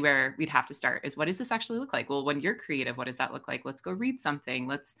usually where we'd have to start, is what does this actually look like? Well, when you're creative, what does that look like? Let's go read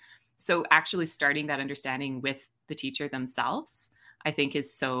something. So actually starting that understanding with the teacher themselves, I think,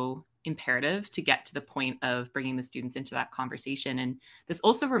 is so imperative to get to the point of bringing the students into that conversation. And this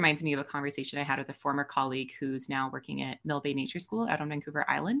also reminds me of a conversation I had with a former colleague who's now working at Mill Bay Nature School out on Vancouver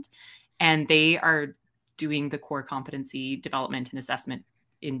Island. And they are doing the core competency development and assessment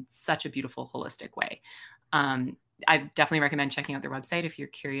in such a beautiful, holistic way. I definitely recommend checking out their website if you're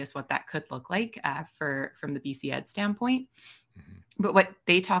curious what that could look like from the BC Ed standpoint. But what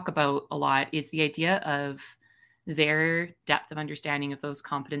they talk about a lot is the idea of their depth of understanding of those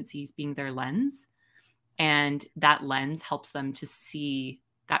competencies being their lens. And that lens helps them to see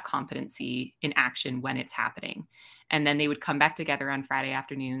that competency in action when it's happening. And then they would come back together on Friday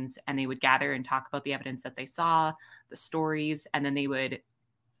afternoons and they would gather and talk about the evidence that they saw, the stories, and then they would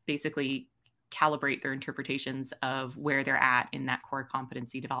basically calibrate their interpretations of where they're at in that core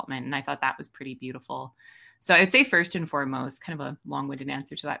competency development. And I thought that was pretty beautiful. So I'd say first and foremost, kind of a long-winded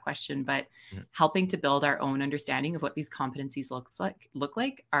answer to that question, but helping to build our own understanding of what these competencies look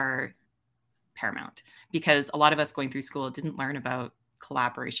like are paramount, because a lot of us going through school didn't learn about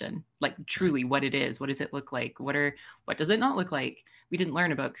collaboration, like truly what it is. What does it look like? What does it not look like? We didn't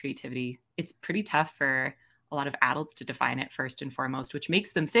learn about creativity. It's pretty tough for a lot of adults to define it first and foremost, which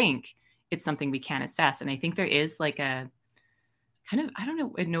makes them think it's something we can't assess. And I think there is like a kind of, I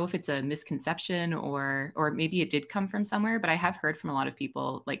don't know if it's a misconception or maybe it did come from somewhere, but I have heard from a lot of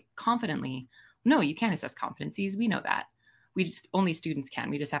people like confidently, no, you can't assess competencies. We know that. Only students can.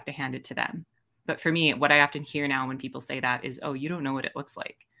 We just have to hand it to them. But for me, what I often hear now when people say that is, oh, you don't know what it looks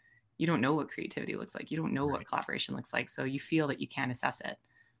like. You don't know what creativity looks like. You don't know what collaboration looks like. So you feel that you can't assess it.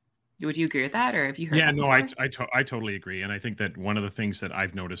 Would you agree with that? Or have you heard that before? I totally agree. And I think that one of the things that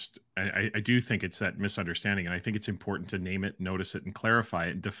I've noticed, I do think it's that misunderstanding. And I think it's important to name it, notice it, and clarify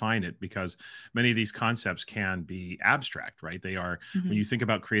it and define it, because many of these concepts can be abstract, right? They are, when you think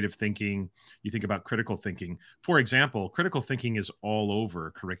about creative thinking, you think about critical thinking. For example, critical thinking is all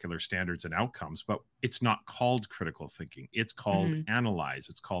over curricular standards and outcomes, but it's not called critical thinking. It's called analyze.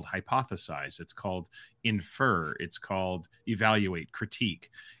 It's called hypothesize. It's called infer. It's called evaluate, critique.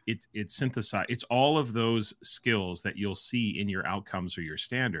 It's synthesize. It's all of those skills that you'll see in your outcomes or your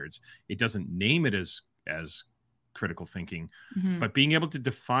standards. It doesn't name it as critical thinking, but being able to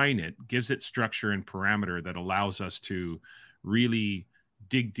define it gives it structure and parameter that allows us to really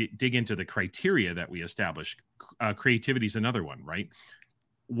dig into the criteria that we establish. Creativity is another one, right?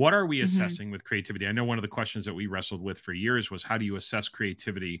 What are we assessing with creativity? I know one of the questions that we wrestled with for years was, how do you assess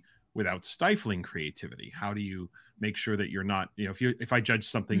creativity without stifling creativity? How do you make sure that you're not, if I judge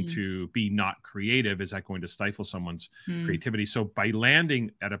something to be not creative, is that going to stifle someone's creativity? So by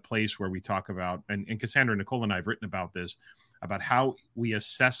landing at a place where we talk about, and Cassandra, Nicole, and I have written about this, about how we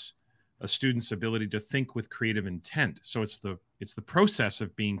assess a student's ability to think with creative intent. So it's the process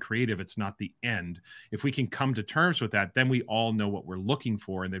of being creative. It's not the end. If we can come to terms with that, then we all know what we're looking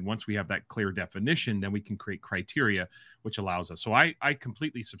for. And then once we have that clear definition, then we can create criteria, which allows us. So I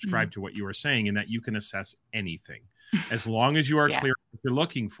completely subscribe to what you were saying, in that you can assess anything as long as you are clear what you're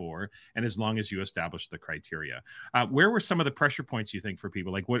looking for, and as long as you establish the criteria. Where were some of the pressure points you think for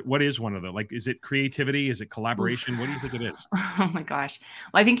people? Like what is one of the, like, is it creativity? Is it collaboration? What do you think it is? Oh my gosh.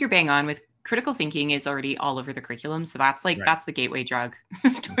 Well, I think you're bang on with critical thinking is already all over the curriculum. So that's like, that's the gateway drug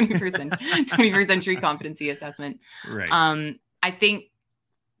of 21st century competency assessment. Right. I think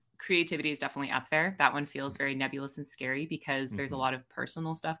creativity is definitely up there. That one feels very nebulous and scary because there's a lot of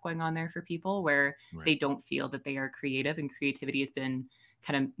personal stuff going on there for people where they don't feel that they are creative, and creativity has been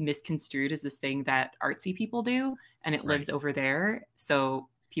kind of misconstrued as this thing that artsy people do, and it lives over there. So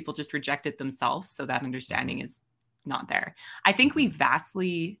people just reject it themselves. So that understanding is not there. I think we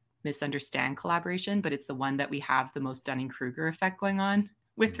vastly misunderstand collaboration, but it's the one that we have the most Dunning-Kruger effect going on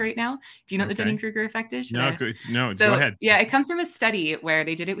with right now. Do you know what the Dunning-Kruger effect is? No, go ahead. Yeah, it comes from a study where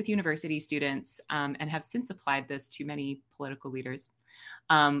they did it with university students and have since applied this to many political leaders,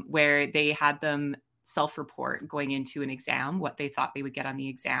 where they had them self-report going into an exam what they thought they would get on the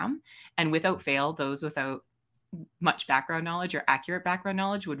exam. And without fail, those without much background knowledge or accurate background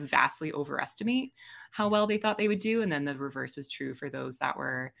knowledge would vastly overestimate how well they thought they would do. And then the reverse was true for those that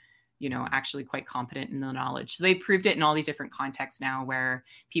were, actually quite competent in the knowledge. So they proved it in all these different contexts now, where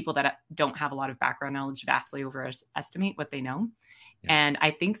people that don't have a lot of background knowledge vastly overestimate what they know. Yeah. And I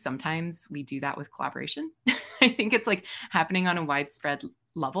think sometimes we do that with collaboration. I think it's like happening on a widespread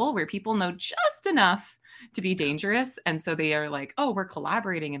level where people know just enough to be dangerous. And so they are like, oh, we're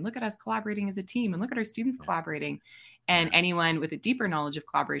collaborating, and look at us collaborating as a team, and look at our students collaborating. And anyone with a deeper knowledge of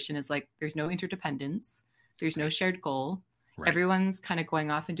collaboration is like, there's no interdependence. There's no shared goal. Right. Everyone's kind of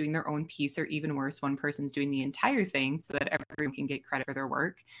going off and doing their own piece, or even worse, one person's doing the entire thing so that everyone can get credit for their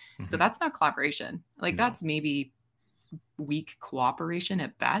work. So that's not collaboration. Like that's maybe weak cooperation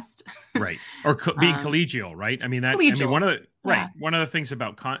at best. Right. Or being collegial, right? I mean, one of the things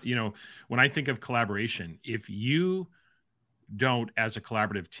about, when I think of collaboration, if you don't, as a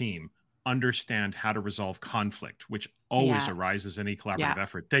collaborative team, understand how to resolve conflict, which always arises in any collaborative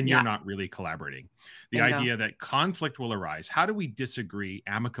effort, then you're not really collaborating. The idea that conflict will arise. How do we disagree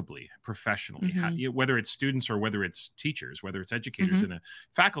amicably, professionally, whether it's students or whether it's teachers, whether it's educators in a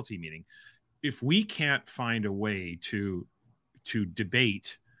faculty meeting? If we can't find a way to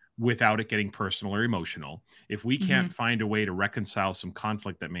debate without it getting personal or emotional, if we can't find a way to reconcile some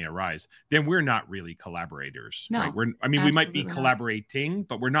conflict that may arise, then we're not really collaborators. No, right? We might be collaborating,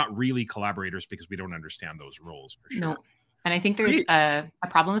 but we're not really collaborators because we don't understand those roles for sure. No. And I think there's a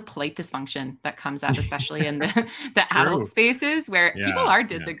problem with polite dysfunction that comes up, especially in the adult spaces where people are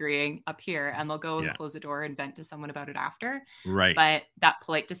disagreeing up here, and they'll go and close the door and vent to someone about it after. Right. But that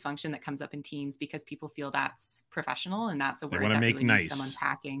polite dysfunction that comes up in teams because people feel that's professional, and that's a word that really needs some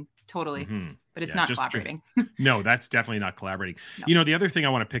unpacking. Totally. but it's Yeah, not just collaborating. No, that's definitely not collaborating. No. You know, the other thing I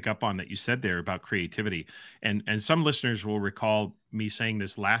want to pick up on that you said there about creativity, and some listeners will recall me saying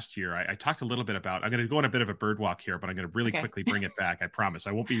this last year. I talked a little bit about, I'm going to go on a bit of a bird walk here, but I'm going to really quickly bring it back. I promise.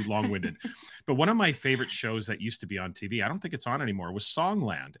 I won't be long-winded. But one of my favorite shows that used to be on TV, I don't think it's on anymore, was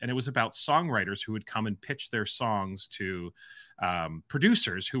Songland. And it was about songwriters who would come and pitch their songs to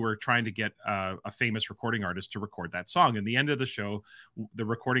producers who were trying to get a famous recording artist to record that song. And the end of the show, the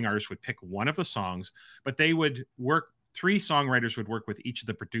recording artist would pick one of the songs, but they would work, 3 songwriters would work with each of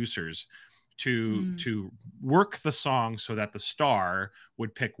the producers to work the song so that the star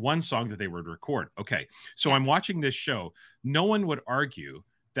would pick one song that they would record. Okay. So I'm watching this show. No one would argue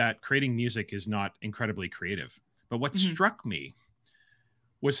that creating music is not incredibly creative. But what struck me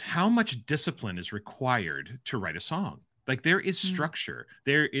was how much discipline is required to write a song. Like there is structure,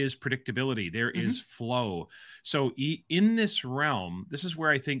 there is predictability, there is flow. So in this realm, this is where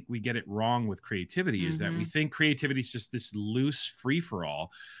I think we get it wrong with creativity, is that we think creativity is just this loose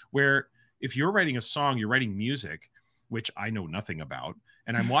free-for-all, where if you're writing a song, you're writing music, which I know nothing about,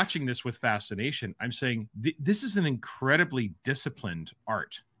 and I'm watching this with fascination. I'm saying this is an incredibly disciplined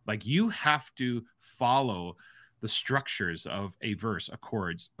art. Like you have to follow the structures of a verse, a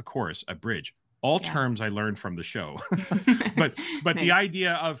chorus, a bridge. All terms I learned from the show. but nice. the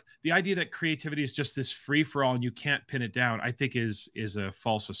idea that creativity is just this free for all and you can't pin it down, I think is a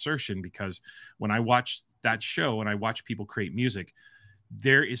false assertion, because when I watch that show and I watch people create music,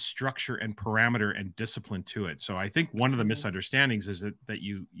 there is structure and parameter and discipline to it. So I think one of the misunderstandings is that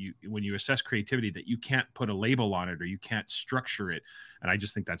you when you assess creativity, that you can't put a label on it or you can't structure it. And I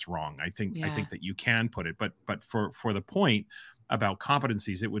just think that's wrong. I think that you can put it, but for the point about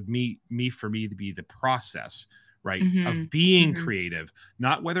competencies, it would for me to be the process, right, of being creative,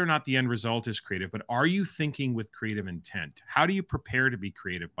 not whether or not the end result is creative, but are you thinking with creative intent? How do you prepare to be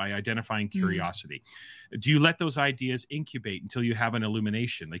creative? By identifying curiosity. Do you let those ideas incubate until you have an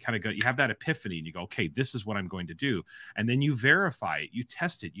illumination? They kind of go, you have that epiphany and you go, okay, this is what I'm going to do. And then you verify it, you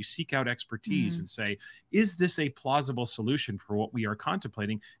test it, you seek out expertise and say, is this a plausible solution for what we are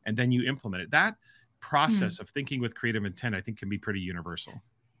contemplating? And then you implement it. That process of thinking with creative intent, I think, can be pretty universal.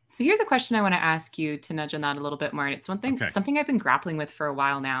 So here's a question I want to ask you to nudge on that a little bit more. And it's something I've been grappling with for a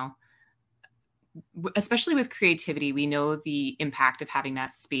while now, especially with creativity. We know the impact of having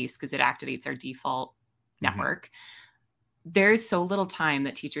that space because it activates our default network. There's so little time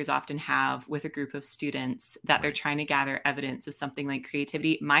that teachers often have with a group of students that they're trying to gather evidence of something like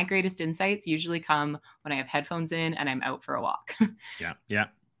creativity. My greatest insights usually come when I have headphones in and I'm out for a walk. Yeah.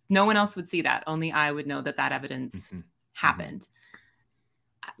 No one else would see that. Only I would know that evidence happened.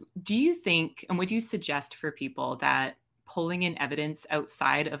 Do you think, and would you suggest for people that pulling in evidence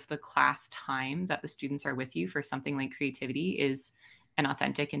outside of the class time that the students are with you for something like creativity is an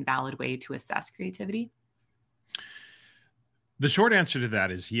authentic and valid way to assess creativity? The short answer to that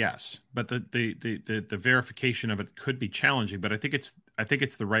is yes, but the verification of it could be challenging. But I think it's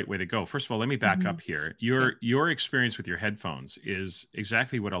the right way to go. First of all, let me back up here. Your experience with your headphones is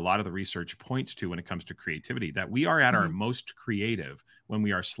exactly what a lot of the research points to when it comes to creativity. That we are at our most creative when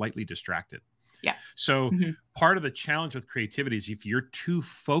we are slightly distracted. Yeah. So part of the challenge with creativity is if you're too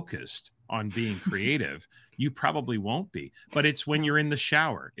focused on being creative, you probably won't be. But it's when you're in the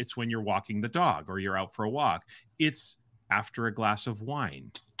shower, it's when you're walking the dog or you're out for a walk. It's after a glass of wine,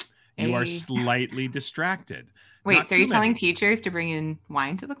 you are slightly distracted. Wait, so are you telling teachers to bring in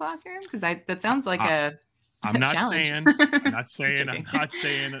wine to the classroom? Because that sounds like I'm not saying,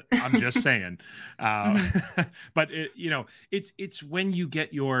 I'm just saying. But it's when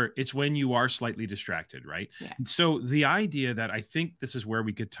you are slightly distracted, right? Yeah. So the idea that I think this is where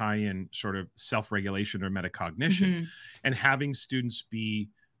we could tie in sort of self-regulation or metacognition and having students be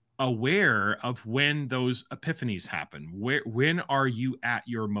aware of when those epiphanies happen. When are you at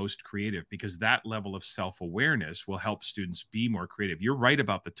your most creative? Because that level of self-awareness will help students be more creative. You're right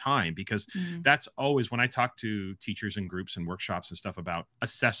about the time, because that's always, when I talk to teachers and groups and workshops and stuff about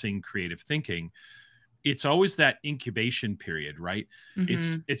assessing creative thinking, it's always that incubation period, right?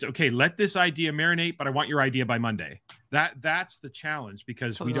 It's okay, let this idea marinate, but I want your idea by Monday. That's the challenge,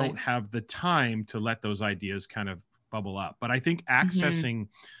 because we don't have the time to let those ideas kind of bubble up. But I think accessing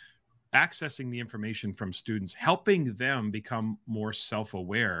the information from students, helping them become more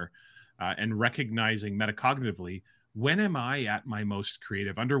self-aware and recognizing metacognitively, when am I at my most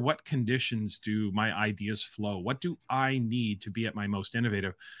creative? Under what conditions do my ideas flow? What do I need to be at my most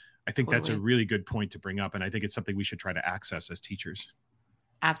innovative? I think that's a really good point to bring up. And I think it's something we should try to access as teachers.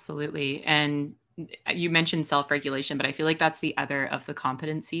 Absolutely. And you mentioned self-regulation, but I feel like that's the other of the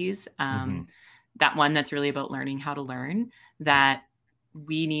competencies. That one that's really about learning how to learn, that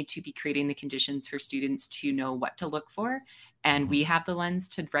we need to be creating the conditions for students to know what to look for. And we have the lens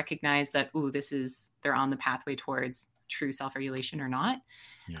to recognize that, they're on the pathway towards true self-regulation or not.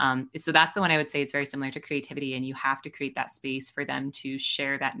 Yeah. So that's the one I would say it's very similar to creativity. And you have to create that space for them to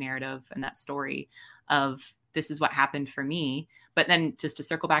share that narrative and that story of, this is what happened for me. But then just to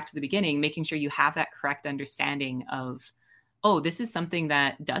circle back to the beginning, making sure you have that correct understanding of, this is something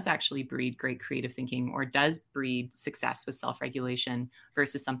that does actually breed great creative thinking or does breed success with self-regulation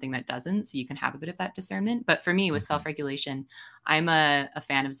versus something that doesn't. So you can have a bit of that discernment. But for me with self-regulation, I'm a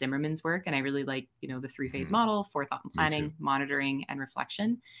fan of Zimmerman's work. And I really like, the 3-phase model, forethought and planning, monitoring, and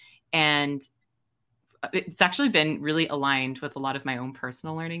reflection. And it's actually been really aligned with a lot of my own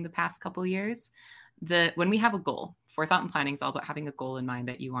personal learning the past couple of years. When we have a goal, forethought and planning is all about having a goal in mind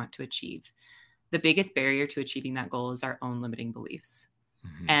that you want to achieve. The biggest barrier to achieving that goal is our own limiting beliefs.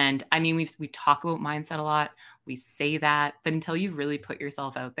 And I mean, we talk about mindset a lot. We say that, but until you've really put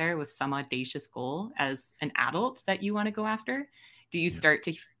yourself out there with some audacious goal as an adult that you want to go after, do you start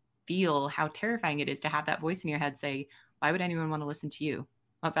to feel how terrifying it is to have that voice in your head say, why would anyone want to listen to you?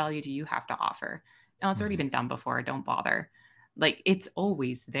 What value do you have to offer? No, it's already been done before. Don't bother. Like, it's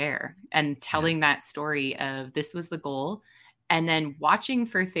always there. And telling that story of, this was the goal. And then watching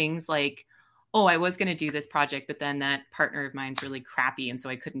for things like, I was going to do this project, but then that partner of mine's really crappy. And so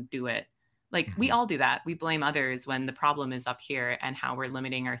I couldn't do it. Like, we all do that. We blame others when the problem is up here and how we're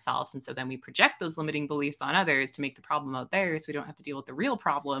limiting ourselves. And so then we project those limiting beliefs on others to make the problem out there, so we don't have to deal with the real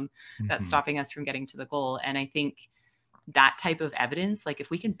problem that's stopping us from getting to the goal. And I think that type of evidence, like, if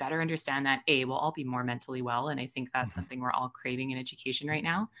we can better understand that, we'll all be more mentally well. And I think that's something we're all craving in education right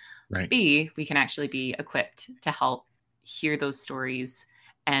now. Right. B, we can actually be equipped to help hear those stories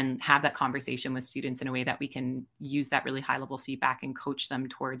and have that conversation with students in a way that we can use that really high level feedback and coach them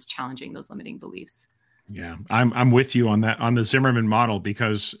towards challenging those limiting beliefs. Yeah, I'm with you on that, on the Zimmerman model,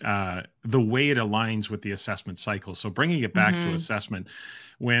 because the way it aligns with the assessment cycle. So bringing it back to assessment,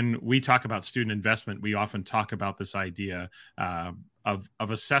 when we talk about student investment, we often talk about this idea of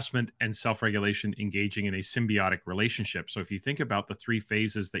assessment and self-regulation engaging in a symbiotic relationship. So if you think about the 3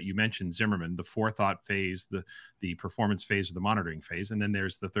 phases that you mentioned, Zimmerman, the forethought phase, the performance phase, or the monitoring phase, and then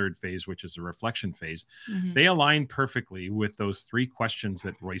there's the 3rd phase, which is the reflection phase, they align perfectly with those 3 questions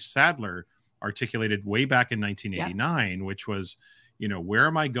that Royce Sadler articulated way back in 1989, which was, where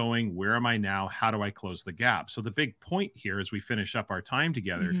am I going? Where am I now? How do I close the gap? So the big point here as we finish up our time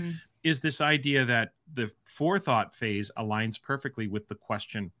together is this idea that the forethought phase aligns perfectly with the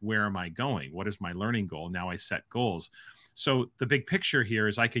question, where am I going? What is my learning goal? Now I set goals. So the big picture here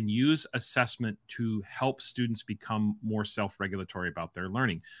is I can use assessment to help students become more self-regulatory about their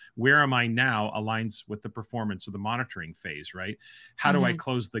learning. Where am I now aligns with the performance of the monitoring phase, right? How do I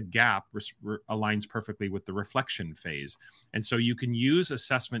close the gap aligns perfectly with the reflection phase. And so you can use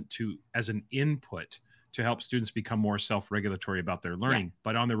assessment as an input to help students become more self-regulatory about their learning. Yeah.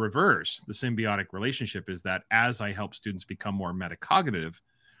 But on the reverse, the symbiotic relationship is that as I help students become more metacognitive,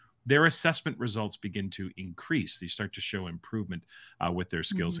 their assessment results begin to increase. They start to show improvement with their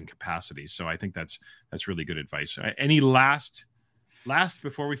skills and capacities. So I think that's really good advice. Any last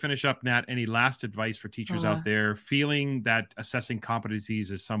before we finish up, Nat, any last advice for teachers out there feeling that assessing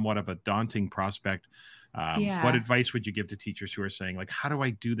competencies is somewhat of a daunting prospect? What advice would you give to teachers who are saying, like, how do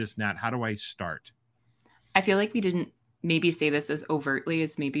I do this, Nat? How do I start? I feel like we didn't maybe say this as overtly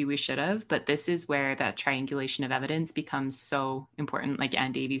as maybe we should have, but this is where that triangulation of evidence becomes so important. Like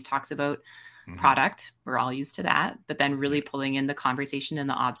Ann Davies talks about product, we're all used to that, but then really pulling in the conversation and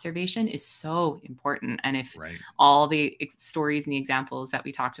the observation is so important. And if all the stories and the examples that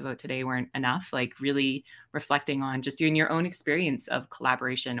we talked about today weren't enough, like really reflecting on just doing your own experience of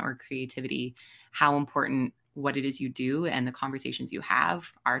collaboration or creativity, how important what it is you do and the conversations you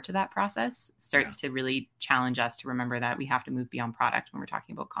have are to that process starts to really challenge us to remember that we have to move beyond product when we're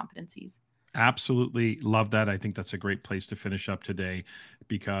talking about competencies. Absolutely love that. I think that's a great place to finish up today,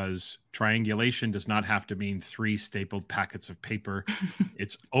 because triangulation does not have to mean 3 stapled packets of paper.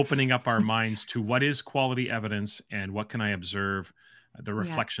 It's opening up our minds to what is quality evidence and what can I observe, the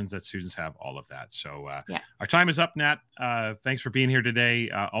reflections that students have, all of that. So our time is up, Nat. Thanks for being here today.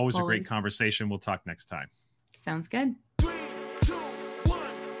 Always a great conversation. We'll talk next time. Sounds good. 3, 2, 1.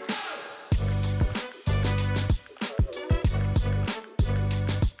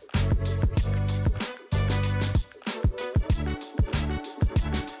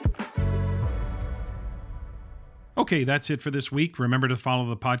 Okay, that's it for this week. Remember to follow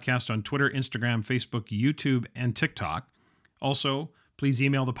the podcast on Twitter, Instagram, Facebook, YouTube, and TikTok. Also, please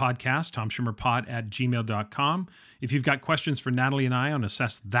email the podcast, tomschimmerpod@gmail.com. If you've got questions for Natalie and I on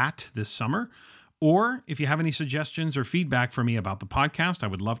Assess That this summer, Or if you have any suggestions or feedback for me about the podcast, I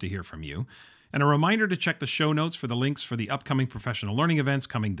would love to hear from you. And a reminder to check the show notes for the links for the upcoming professional learning events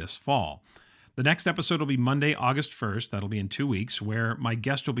coming this fall. The next episode will be Monday, August 1st. That'll be in 2 weeks, where my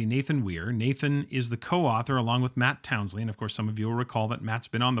guest will be Nathan Weir. Nathan is the co-author along with Matt Townsley. And of course, some of you will recall that Matt's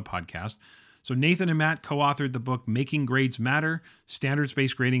been on the podcast. So Nathan and Matt co-authored the book Making Grades Matter,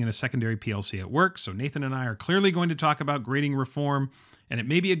 Standards-Based Grading in a Secondary PLC at Work. So Nathan and I are clearly going to talk about grading reform, and it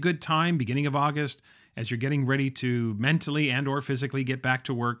may be a good time, beginning of August, as you're getting ready to mentally and or physically get back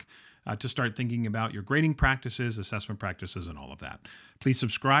to work, to start thinking about your grading practices, assessment practices, and all of that. Please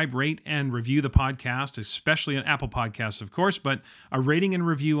subscribe, rate, and review the podcast, especially on Apple Podcasts, of course, but a rating and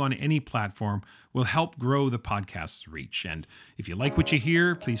review on any platform will help grow the podcast's reach. And if you like what you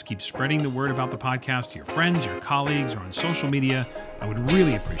hear, please keep spreading the word about the podcast to your friends, your colleagues, or on social media. I would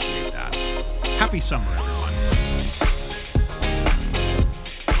really appreciate that. Happy summer, everyone.